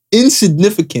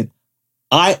insignificant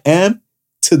I am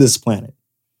to this planet.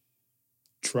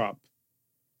 Drop.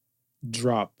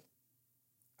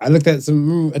 I looked at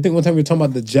I think one time we were talking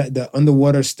about the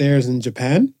underwater stairs in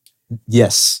Japan.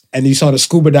 Yes. And you saw the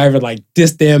scuba diver like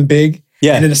this damn big.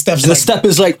 Yeah. And then the steps. The step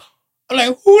is like, I'm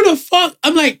like, who the fuck?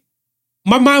 I'm like,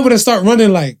 my mind would have started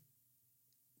running like,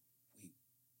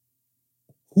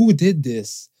 who did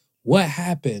this? What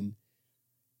happened?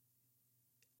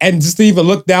 And just to even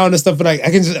look down and stuff, like I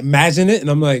can just imagine it, and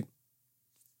I'm like,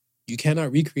 you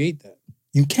cannot recreate that.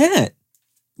 You can't.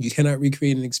 You cannot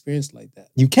recreate an experience like that.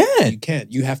 You can't. You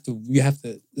can't. You have to.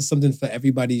 It's something for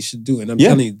everybody should do. And I'm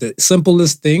telling you, the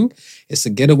simplest thing is to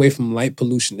get away from light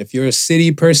pollution. If you're a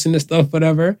city person and stuff,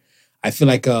 whatever, I feel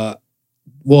like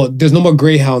there's no more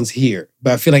Greyhounds here.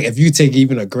 But I feel like if you take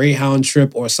even a Greyhound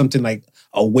trip or something like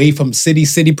away from city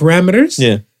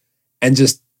parameters, and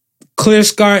just clear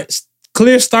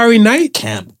starry night,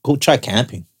 go try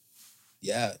camping.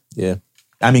 Yeah.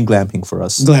 I mean, glamping for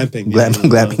us.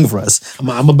 Glamping for us.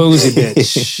 I'm a boozy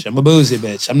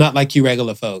bitch. I'm not like you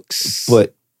regular folks.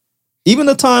 But even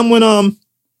the time when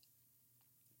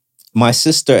my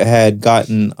sister had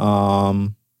gotten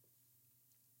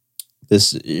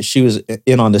she was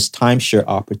in on this timeshare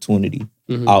opportunity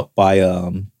out by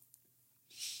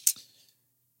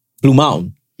Blue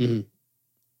Mountain. Mm-hmm.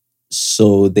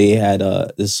 So they had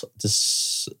this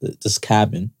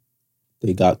cabin.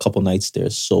 They got a couple nights there.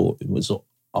 So it was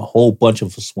a whole bunch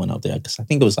of us went out there, because I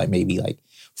think it was like maybe like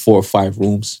 4 or 5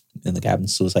 rooms in the cabin.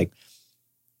 So it was like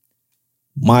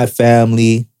my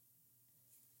family,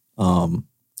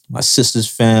 my sister's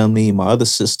family, my other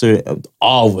sister,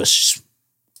 all of us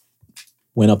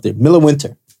went up there. Middle of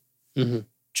winter,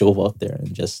 drove up there,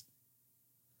 and just,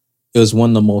 it was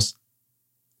one of the most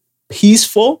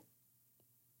peaceful,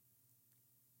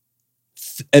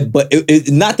 but it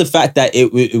not the fact that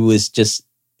it was just,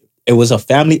 it was a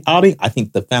family outing. I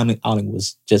think the family outing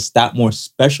was just that more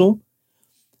special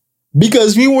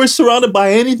because we weren't surrounded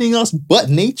by anything else but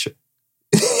nature.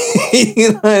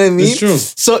 You know what I mean? It's true.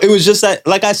 So it was just that,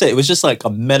 like I said, it was just like a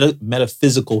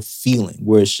metaphysical feeling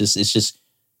where it's just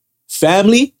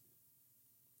family,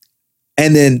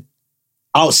 and then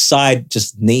outside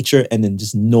just nature, and then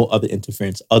just no other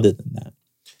interference other than that.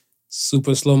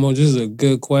 Super slow-mo. This is a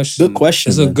good question. Good question.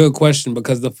 It's a good question,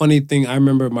 because the funny thing, I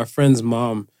remember my friend's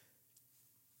mom,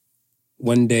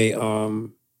 one day,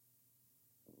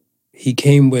 he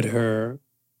came with her,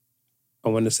 I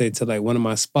want to say, to like one of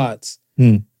my spots,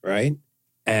 right?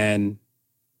 And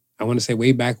I want to say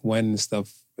way back when and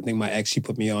stuff, I think my ex, she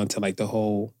put me on to like the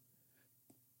whole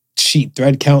sheet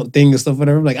thread count thing and stuff,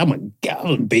 whatever. Like, I'm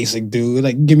a basic dude.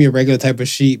 Like, give me a regular type of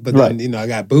sheet, but then, I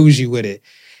got bougie with it.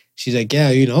 She's like,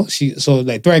 yeah, so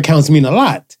like thread counts mean a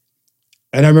lot.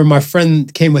 And I remember my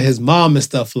friend came with his mom and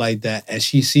stuff like that, and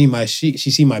she seen my sheet,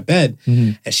 she seen my bed,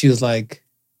 and she was like,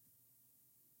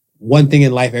 one thing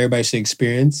in life everybody should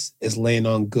experience is laying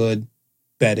on good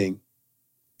bedding.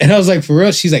 And I was like, for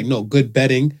real? She's like, no, good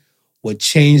bedding would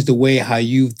change the way how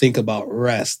you think about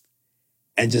rest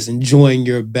and just enjoying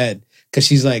your bed. Because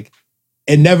she's like,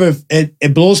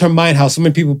 it blows her mind how so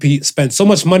many people spend so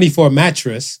much money for a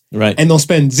mattress, right, and they'll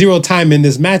spend 0 time in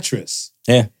this mattress.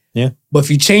 Yeah. But if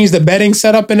you change the bedding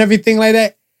setup and everything like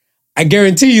that, I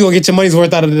guarantee you'll get your money's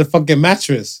worth out of the fucking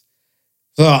mattress.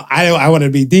 So I want to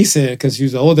be decent, because she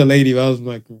was an older lady. But I was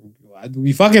like, I do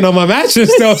be fucking on my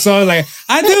mattress though. So I was like,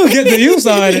 I do get the use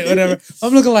on it, whatever.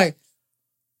 I'm looking like,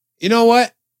 you know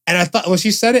what? And I thought, when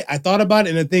she said it, I thought about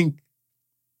it, and I think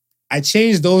I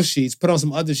changed those sheets, put on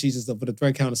some other sheets and stuff, but the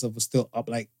thread count and stuff was still up.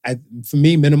 Like, for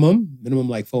me, minimum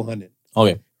like 400.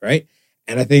 Okay. Right?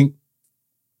 And I think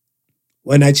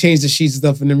when I changed the sheets and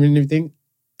stuff and everything,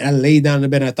 and I laid down in the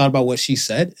bed and I thought about what she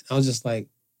said, and I was just like,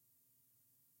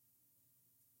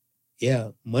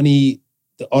 yeah, money,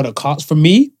 or the cost, for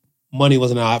me, money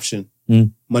wasn't an option.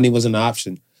 Money wasn't an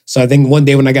option. So I think one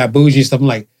day when I got bougie and stuff, I'm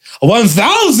like,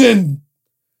 1,000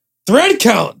 thread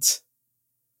count.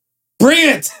 Bring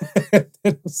it.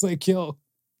 It was like, yo.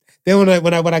 Then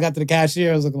when I got to the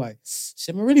cashier, I was looking like,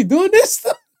 shit, am I really doing this?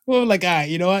 I'm like, all right,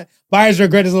 you know what? Buyer's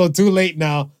regret is a little too late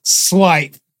now.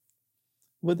 Swipe.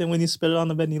 But then when you spread it on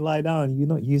the bed and you lie down, you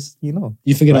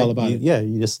forget all about it. Yeah,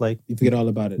 you just like, you forget all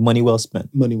about it. Money well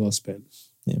spent. Money well spent.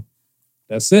 Yeah.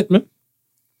 That's it, man.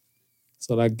 That's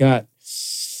what I got.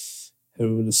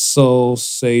 The soul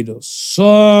say the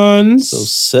sons. So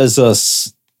says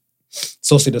us.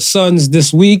 So say the sons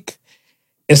this week.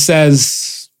 It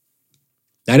says,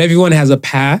 not everyone has a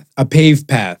paved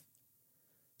path.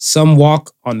 Some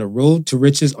walk on the road to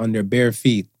riches on their bare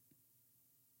feet.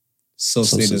 So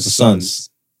say the sons.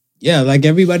 Yeah, like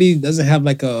everybody doesn't have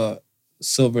like a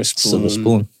silver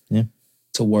spoon.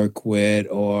 to work with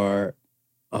or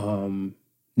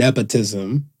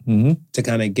nepotism to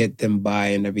kind of get them by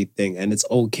and everything. And it's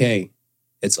okay.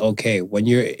 It's okay. When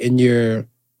you're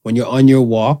on your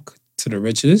walk to the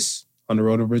riches, on the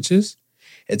road of riches,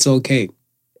 it's okay.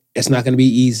 It's not going to be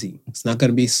easy. It's not going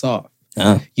to be soft.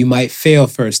 You might fail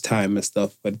first time and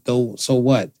stuff, but so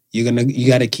what? You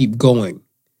got to keep going.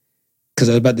 Because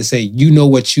I was about to say, you know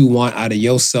what you want out of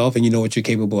yourself and you know what you're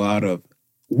capable out of.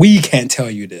 We can't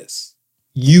tell you this.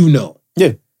 You know.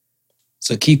 Yeah.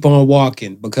 So keep on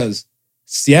walking because,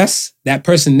 yes, that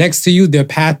person next to you, their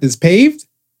path is paved.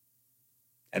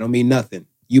 That don't mean nothing.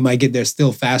 You might get there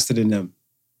still faster than them.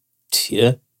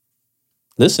 Yeah.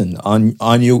 Listen,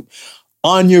 on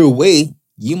your way,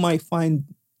 you might find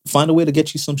a way to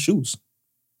get you some shoes.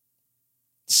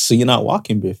 So you're not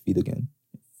walking bare feet again.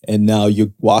 And now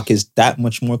your walk is that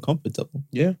much more comfortable.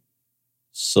 Yeah.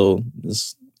 So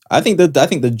I think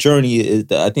the journey is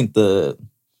the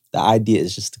idea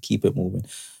is just to keep it moving.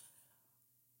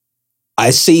 I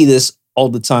say this all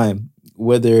the time,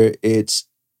 whether it's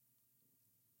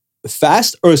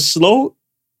fast or slow,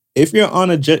 if you're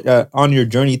on your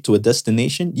journey to a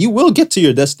destination, you will get to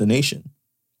your destination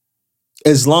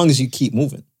as long as you keep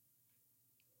moving.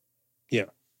 Yeah.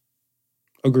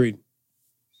 Agreed.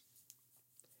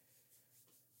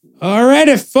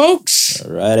 Alrighty, folks.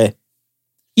 Alrighty.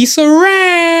 It's a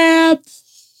wrap.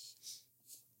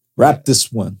 Wrap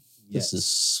this one. Yes. This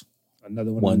is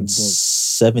another one.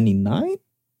 179.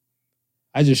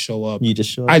 I just show up. You just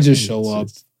show up. I just show up.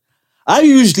 I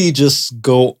usually just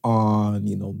go on,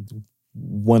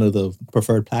 one of the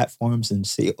preferred platforms and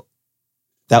say,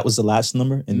 that was the last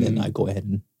number. And then I go ahead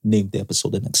and name the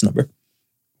episode the next number.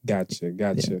 Gotcha.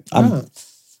 Yeah.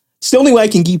 It's the only way I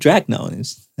can keep track now.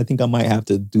 I think I might have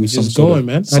to do some sort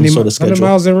of schedule. 100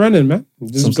 miles and running, man.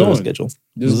 Just some going. Sort of schedule.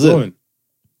 Just going.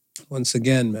 Once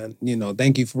again, man,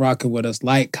 thank you for rocking with us.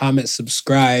 Like, comment,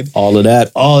 subscribe. All of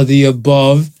that. All of the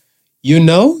above.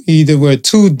 Either we're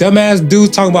two dumbass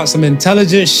dudes talking about some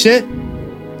intelligent shit,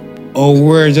 or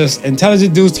we're just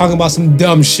intelligent dudes talking about some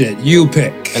dumb shit. You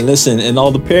pick. And listen, and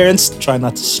all the parents, try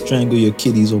not to strangle your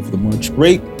kiddies over the March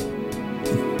break.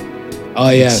 Oh,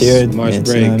 yes. March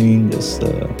break. I mean, just, I'm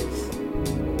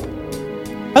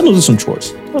going to do some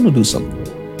chores. I'm going to do something.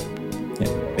 Yeah.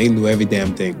 They can do every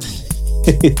damn thing.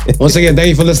 Once again, thank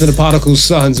you for listening to Particle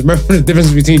Sons. Remember the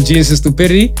difference between genius and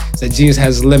stupidity is that genius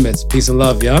has limits. Peace and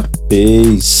love, y'all.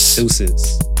 Peace.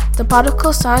 Deuces. The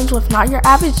Particle Sons with not your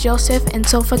average Joseph and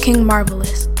Sofa King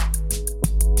Marvelous.